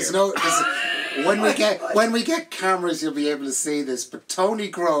doing it here. When we get cameras, you'll be able to see this. But Tony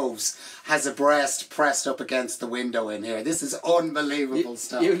Groves has a breast pressed up against the window in here. This is unbelievable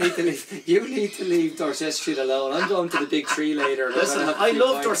stuff. You need to leave Dorset Street alone. I'm going to the Big Tree later. Listen, I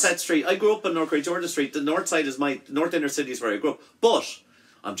love Dorset Street. I grew up on North Great Georgia Street. The north side is my north inner city is where I grew up. But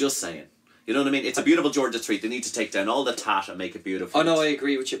I'm just saying. You know what I mean? It's a beautiful Georgia Street. They need to take down all the tat and make it beautiful. Oh no, I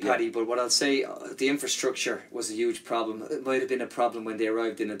agree with you, Paddy. But what I'll say, the infrastructure was a huge problem. It might have been a problem when they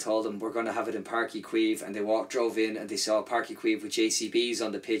arrived in and told them we're going to have it in Páirc Uí Chaoimh, and they drove in and they saw Páirc Uí Chaoimh with JCBs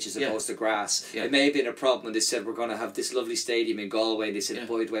on the pitch as opposed to grass. Yeah. It may have been a problem when they said we're going to have this lovely stadium in Galway. They said,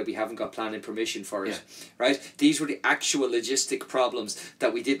 by the way, we haven't got planning permission for it. Right? These were the actual logistic problems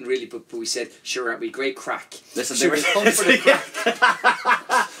that we didn't really. But we said, sure, aren't we? Great crack. Listen, sure, we come for the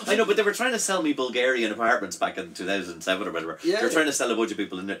crack. I know, but they were trying to sell me Bulgarian apartments back in 2007 or whatever. Yeah, they were trying to sell a bunch of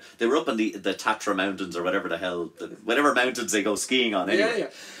people in there. They were up in the Tatra Mountains or whatever the hell, whatever mountains they go skiing on anyway. Yeah.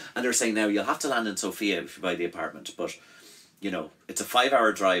 And they're saying now you'll have to land in Sofia if you buy the apartment, but you know, it's a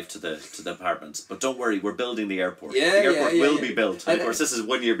 5-hour drive to the apartments. But don't worry, we're building the airport. Yeah, the airport will be built. And of And, course, this is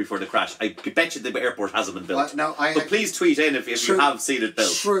 1 year before the crash. I bet you the airport hasn't been built. Well, no, but please tweet in if you have seen it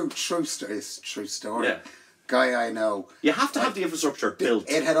built. True story. Yeah. Guy I know. You have to have the infrastructure built.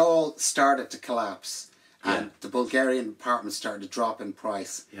 It had all started to collapse. Yeah. And the Bulgarian apartments started to drop in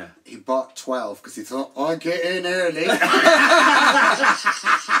price. Yeah. He bought 12 because he thought, I'll get in early.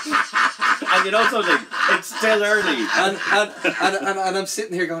 And you know something? It's still early. and I'm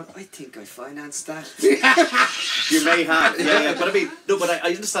sitting here going, I think I financed that. You may have, yeah. But I mean, no, but I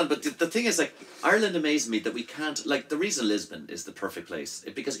understand. But the thing is, like, Ireland amazed me that we can't, like, the reason Lisbon is the perfect place,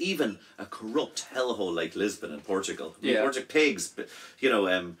 because even a corrupt hellhole like Lisbon in Portugal, pigs, you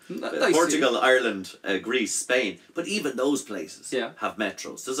know, Nice, Portugal, Ireland, Greece, Spain, but even those places have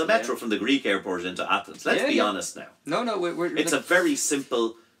metros. There's a metro from the Greek airport into Athens. Let's be honest now. No, It's a very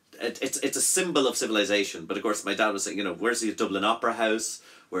simple. It's a symbol of civilization. But of course, my dad was saying, you know, where's the Dublin Opera House?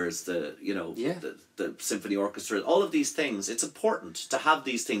 Where's the, you know, the symphony orchestra? All of these things. It's important to have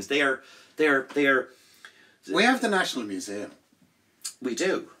these things. They're. We have the National Museum. We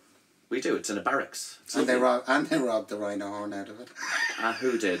do. It's in a barracks. And they robbed the rhino horn out of it.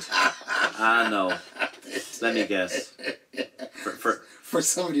 Who did? No. Let me guess. For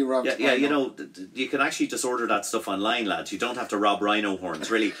somebody who robbed. Yeah, you know, you can actually just order that stuff online, lads. You don't have to rob rhino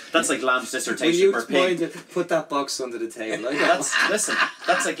horns. Really, that's like Lamb's dissertation for pig. Put that box under the table.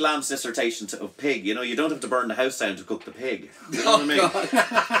 That's like Lamb's dissertation of pig. You know, you don't have to burn the house down to cook the pig. You know what I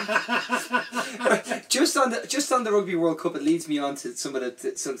mean? Just on the Rugby World Cup, it leads me on to some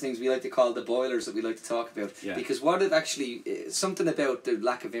things we like to call the boilers that we like to talk about. Yeah. Because what it actually something about the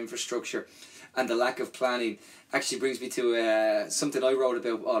lack of infrastructure and the lack of planning actually brings me to something I wrote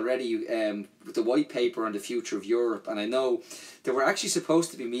about already with the white paper on the future of Europe. And I know there were actually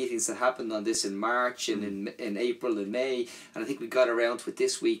supposed to be meetings that happened on this in March and in April and May, and I think we got around to it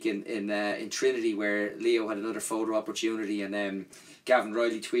this week in Trinity, where Leo had another photo opportunity, and Gavin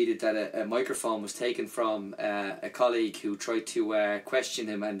Riley tweeted that a microphone was taken from a colleague who tried to question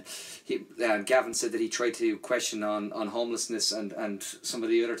him, and Gavin said that he tried to question on homelessness and some of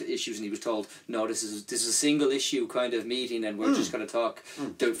the other issues, and he was told, no, this is a single issue kind of meeting, and we're just going to talk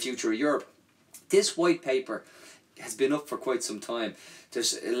the future of Europe. This white paper has been up for quite some time.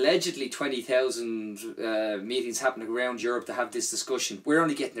 There's allegedly 20,000 meetings happening around Europe to have this discussion. We're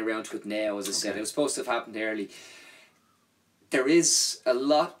only getting around to it now, as I said. It was supposed to have happened early. There is a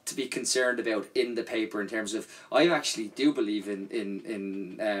lot to be concerned about in the paper in terms of, I actually do believe in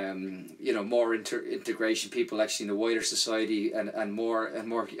you know, more integration, people actually in a wider society, and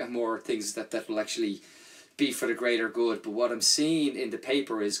more things that will actually be for the greater good. But what I'm seeing in the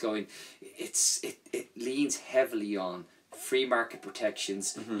paper is it leans heavily on free market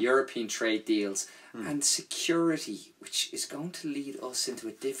protections, European trade deals, and security, which is going to lead us into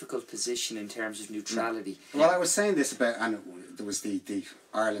a difficult position in terms of neutrality. Well, I was saying this about, and there was the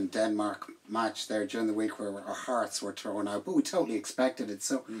Ireland-Denmark match there during the week where our hearts were thrown out, but we totally expected it.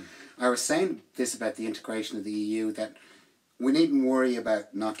 So I was saying this about the integration of the EU, that we needn't worry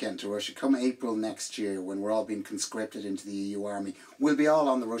about not getting to Russia. Come April next year, when we're all being conscripted into the EU army, we'll be all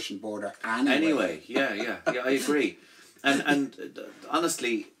on the Russian border anyway. Yeah, I agree. And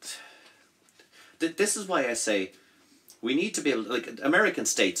honestly, this is why I say we need to be able to, like, American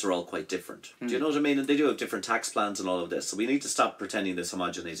states are all quite different. Do you know what I mean? And they do have different tax plans and all of this. So we need to stop pretending this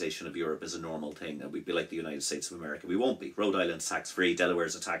homogenization of Europe is a normal thing, and we'd be like the United States of America. We won't be. Rhode Island's tax-free,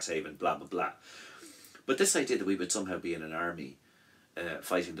 Delaware's a tax haven, blah, blah, blah. But this idea that we would somehow be in an army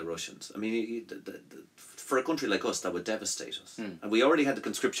fighting the Russians, I mean, for a country like us, that would devastate us. And we already had the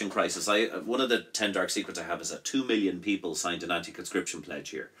conscription crisis. One of the 10 dark secrets I have is that 2 million people signed an anti-conscription pledge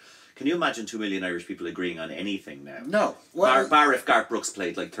here. Can you imagine 2 million Irish people agreeing on anything now? No. Well, bar if Garth Brooks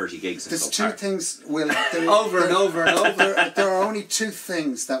played like 30 gigs. There's two things will over and over and over. There are only two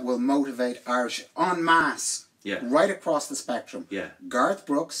things that will motivate Irish en masse, right across the spectrum. Garth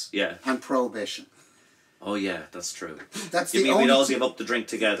Brooks and Prohibition. Oh yeah, that's true. That's you mean we'd all give up the drink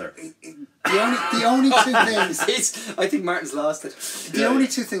together? The only two things. I think Martin's lost it. The only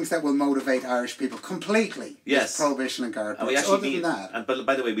two things that will motivate Irish people completely is Prohibition and Garth Brooks. Other than that, and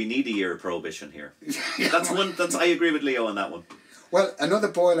by the way, we need a year of Prohibition here. That's one. I agree with Leo on that one. Well, another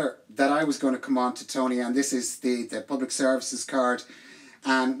boiler that I was going to come on to, Tony, and this is the public services card,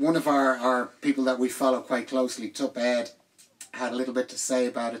 and one of our people that we follow quite closely, Tup Ed, had a little bit to say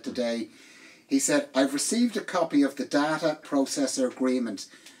about it today. He said, I've received a copy of the data processor agreement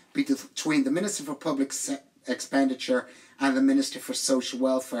between the Minister for Public Expenditure and the Minister for Social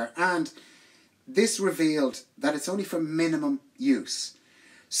Welfare, and this revealed that it's only for minimum use,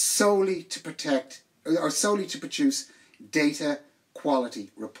 solely to protect or solely to produce data quality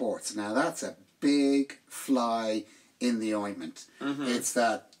reports. Now that's a big fly in the ointment. It's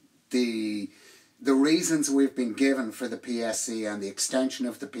that the reasons we've been given for the PSC and the extension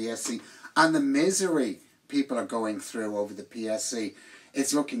of the PSC and the misery people are going through over the PSC,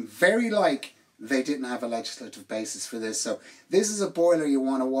 it's looking very like they didn't have a legislative basis for this. So this is a boiler you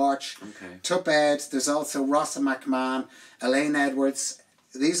want to watch. Okay. Tup Ed, there's also Rossa McMahon, Elaine Edwards.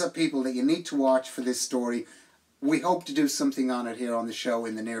 These are people that you need to watch for this story. We hope to do something on it here on the show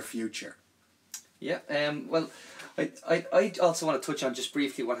in the near future. Yeah, well, I also want to touch on just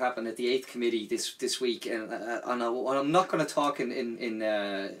briefly what happened at the 8th Committee this week, and I'm not going to talk in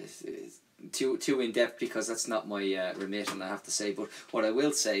too in depth because that's not my remit, and I have to say. But what I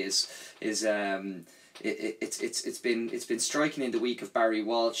will say is it's been striking in the week of Barry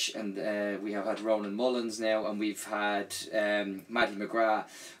Walsh, and we have had Ronan Mullins now, and we've had Maddie McGrath.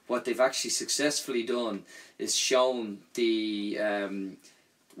 What they've actually successfully done is shown the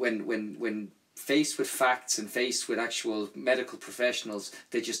when faced with facts and faced with actual medical professionals,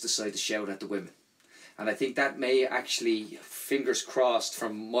 they just decide to shout at the women. And I think that may actually, fingers crossed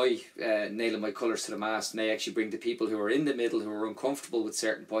from my nailing my colours to the mast, may actually bring the people who are in the middle, who are uncomfortable with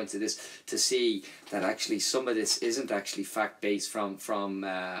certain points of this, to see that actually some of this isn't actually fact-based from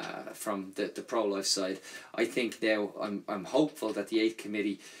the pro-life side. I think now, I'm hopeful that the 8th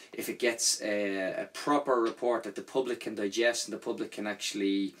Committee, if it gets a proper report that the public can digest and the public can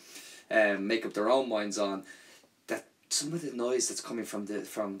actually make up their own minds on, that some of the noise that's coming from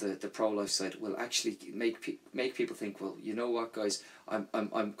the pro-life side will actually make people think, well, you know what, guys,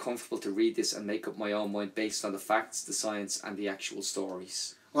 I'm comfortable to read this and make up my own mind based on the facts, the science, and the actual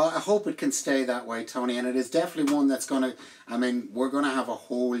stories. Well, I hope it can stay that way, Tony, and it is definitely one that's going to, I mean, we're going to have a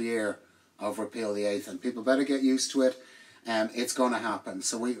whole year of Repeal the 8th, and people better get used to it. It's going to happen.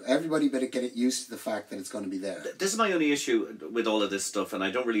 So everybody better get used to the fact that it's going to be there. This is my only issue with all of this stuff, and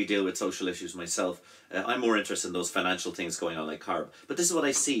I don't really deal with social issues myself. I'm more interested in those financial things going on like CARB. But this is what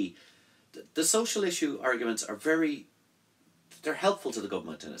I see. The social issue arguments are they're helpful to the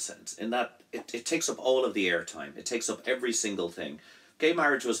government in a sense, in that it takes up all of the airtime. It takes up every single thing. Gay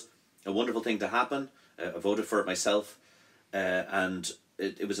marriage was a wonderful thing to happen. I voted for it myself, and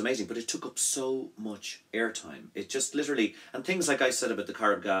it was amazing, but it took up so much airtime. It just literally, and things like I said about the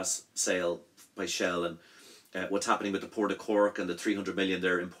CARB gas sale by Shell, and what's happening with the Port of Cork and the 300 million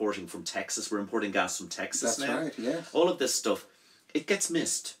they're importing from Texas. We're importing gas from Texas now. That's right, yeah. All of this stuff, it gets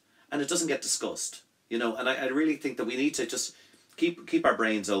missed and it doesn't get discussed, you know, and I really think that we need to just keep our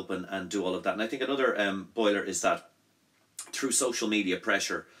brains open and do all of that. And I think another boiler is that through social media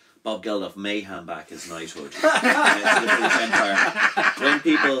pressure, Bob Geldof may hand back his knighthood to the British Empire.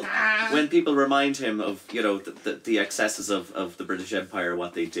 When people remind him of, you know, the excesses of the British Empire,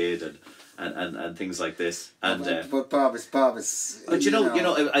 what they did, and things like this. And but Bob is. But you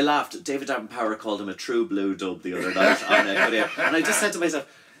know, I laughed. David Attenborough called him a true blue dub the other night on a video, and I just said to myself,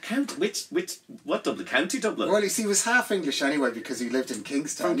 what Dublin? County Dublin? Well, you see, he was half English anyway because he lived in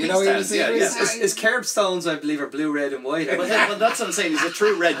Kingstown. From you know, Kingstown, His curbstones, I believe, are blue, red, and white. Well, that's what I'm saying. He's a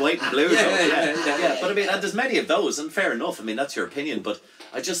true red, white, and blue. Yeah. But I mean, and there's many of those, and fair enough. I mean, that's your opinion, but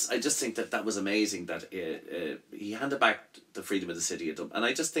I just think that was amazing that he handed back the freedom of the city of Dublin, and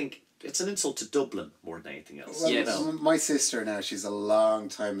I just think it's an insult to Dublin more than anything else. Well, you know? My sister now, she's a long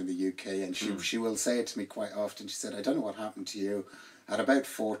time in the UK, and she will say it to me quite often. She said, I don't know what happened to you. At about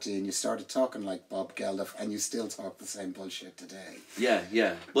 14, you started talking like Bob Geldof, and you still talk the same bullshit today.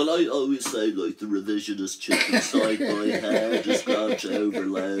 Yeah. Well, I always say, like, the revisionist chip inside my head has gone to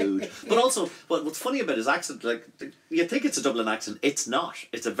overload. But also, what's funny about his accent, like, you think it's a Dublin accent. It's not.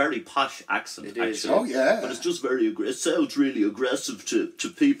 It's a very posh accent, It is. actually. Oh, yeah. But it's just very aggressive. It sounds really aggressive to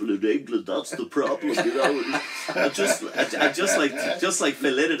people in England. That's the problem, you know. And just like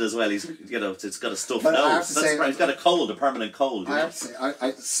Phil Lynott as well. He's, you know, it's got a stuffed nose. He's got a cold, a permanent cold. I have to say,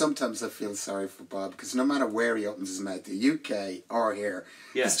 I sometimes I feel sorry for Bob, because no matter where he opens his mouth, the UK or here,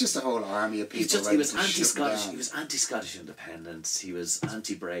 it's just a whole army of people. He was anti-Scottish. He was anti-Scottish independence. He was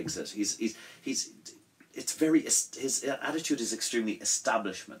anti-Brexit. It's very, his attitude is extremely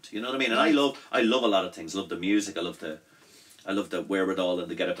establishment. You know what I mean? And I love a lot of things. I love the music. I love the wherewithal and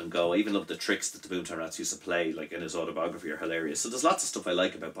the get up and go. I even love the tricks that the Boomtown Rats used to play, like in his autobiography, are hilarious. So there's lots of stuff I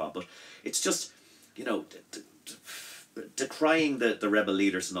like about Bob, but it's just, you know, decrying the rebel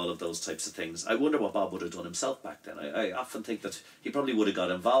leaders and all of those types of things. I wonder what Bob would have done himself back then. I often think that he probably would have got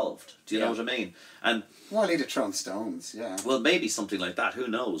involved. Do you know what I mean? And well, he'd have thrown stones, yeah. Well, maybe something like that. Who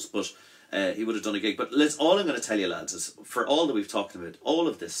knows? But he would have done a gig. But all I'm going to tell you, lads, is for all that we've talked about, all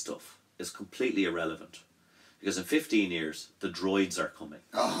of this stuff is completely irrelevant. Because in 15 years, the droids are coming.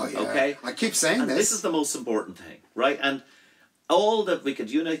 Oh, yeah. Okay? I keep saying this. This is the most important thing, right? And all that we could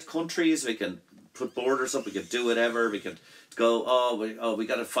unite countries, we can put borders up, we could do whatever, we could go, we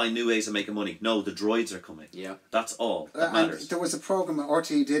got to find new ways of making money. No, the droids are coming. Yeah. That's all that matters. And there was a program,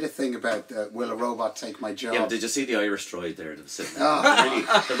 RTE did a thing about will a robot take my job? Yeah, but did you see the Irish droid there that was sitting there?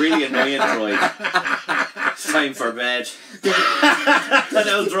 The really annoying droid. It's time for bed. An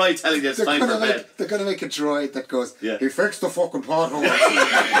old droid telling you it's time for bed. They're going to make a droid that goes, yeah. He fixed the fucking pothole.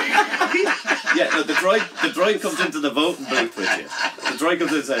 Yeah, no, the droid comes into the voting booth with you. The droid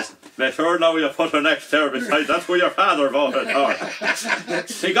comes in and says, make sure now you put an X there beside, that's where your father voted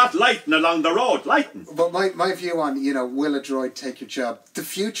for. He got lighting along the road, lighting. But my view on, will a droid take your job? The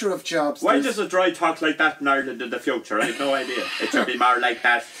future of jobs... Why does a droid talk like that in Ireland in the future? I have no idea. It should be more like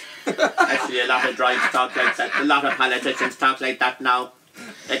that. Actually, a lot of droids talk like that. A lot of politicians talk like that now.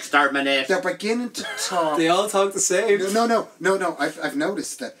 Exterminate. They're beginning to talk... They all talk the same. No. I've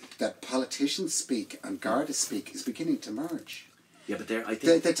noticed that politicians speak and Garda speak is beginning to merge. Yeah, but I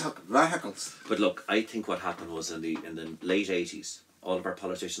think they talk radicals. But look, I think what happened was in the late 80s, all of our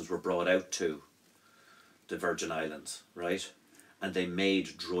politicians were brought out to the Virgin Islands, right? And they made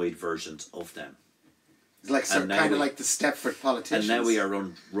droid versions of them. It's like kind of like the Stepford politicians. And now we are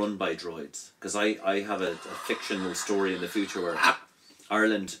run by droids. Because I have a fictional story in the future where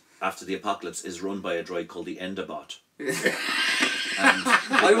Ireland, after the apocalypse, is run by a droid called the Endabot.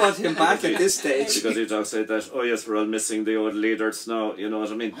 I want him back at this stage. Because he talks like that, oh yes, we're all missing the old leaders now, you know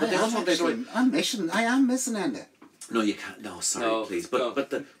what I mean? But I am missing Enda. No, you can't. No, sorry, please.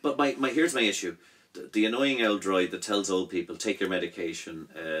 But here's my issue. The annoying old droid that tells old people, take your medication,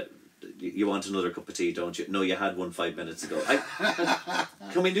 you want another cup of tea, don't you? No, you had one 5 minutes ago.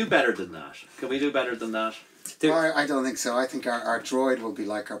 Can we do better than that? Can we do better than that? I don't think so. I think our droid will be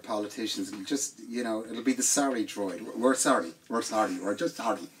like our politicians. It'll just, it'll be the sorry droid. We're sorry. We're just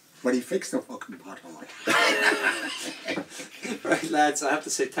sorry. But he fixed the fucking pothole. Right, lads, I have to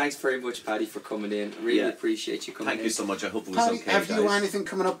say thanks very much, Paddy, for coming in. Really appreciate you coming in. Thank you so much. I hope it was Paddy, okay, have guys. you anything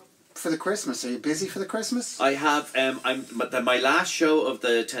coming up for the Christmas? Are you busy for the Christmas? I have my last show of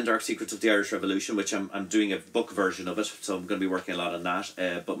the 10 Dark Secrets of the Irish Revolution, which I'm doing a book version of it, so I'm going to be working a lot on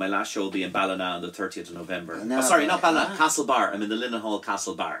that. But my last show will be in Ballina on the 30th of November. Sorry, not Ballina, Castle Bar. I'm in the Linden Hall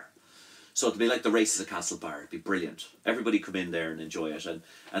Castle Bar. So it'll be like the races at Castle Bar. It'll be brilliant. Everybody come in there and enjoy it. And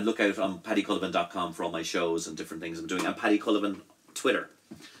look out on paddycullivan.com for all my shows and different things I'm doing. And Paddy Cullivan Twitter.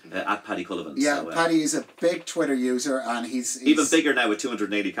 At Paddy Cullivan. Yeah, so, Paddy is a big Twitter user, and he's even bigger now with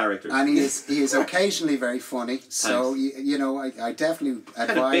 280 characters. And he is occasionally very funny. So I definitely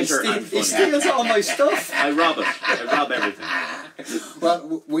advise. He steals all my stuff. I rob it. I rob everything.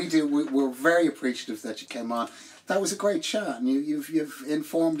 Well, we're very appreciative that you came on. That was a great chat, and you've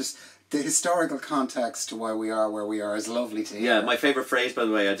informed us. The historical context to why we are where we are is lovely to hear. Yeah, my favourite phrase, by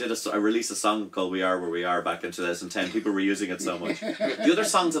the way, I released a song called We Are Where We Are back in 2010. People were using it so much. The other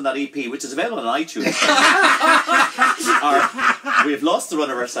songs on that EP, which is available on iTunes, are We Have Lost the Run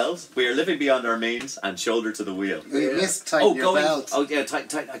of Ourselves, We Are Living Beyond Our Means, and Shoulder to the Wheel. You missed Tighten Your Belt. Oh yeah,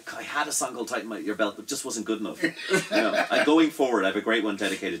 I had a song called Tighten Your Belt, but it just wasn't good enough. And going forward, I have a great one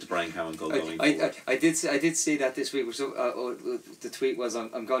dedicated to Brian Cowan called Going Forward. I did see that this week. So, the tweet was,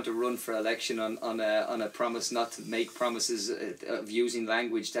 I'm going to run for election on a promise not to make promises of using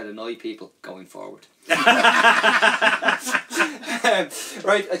language that annoy people going forward.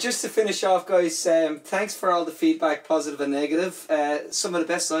 Right, just to finish off, guys, thanks for all the feedback, positive and negative. Some of the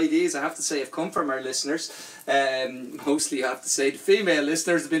best ideas, I have to say, have come from our listeners. Mostly, I have to say, the female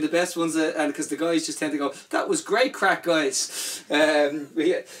listeners have been the best ones, and because the guys just tend to go, that was great crack, guys.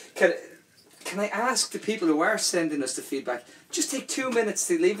 Can I ask the people who are sending us the feedback, just take 2 minutes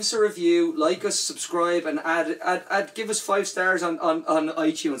to leave us a review, like us, subscribe, and give us 5 stars on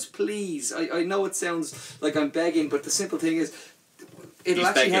iTunes, please. I know it sounds like I'm begging, but the simple thing is, it'll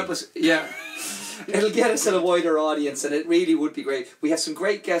actually help us. Yeah. It'll get us a wider audience, and it really would be great. We have some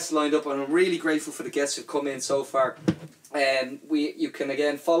great guests lined up, and I'm really grateful for the guests who've come in so far. You can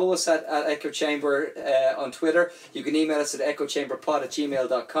again follow us at Echo Chamber on Twitter. You can email us at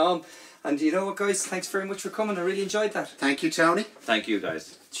echochamberpod@gmail.com. And you know what, guys? Thanks very much for coming. I really enjoyed that. Thank you, Tony. Thank you,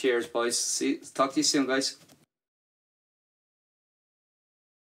 guys. Cheers, boys. Talk to you soon, guys.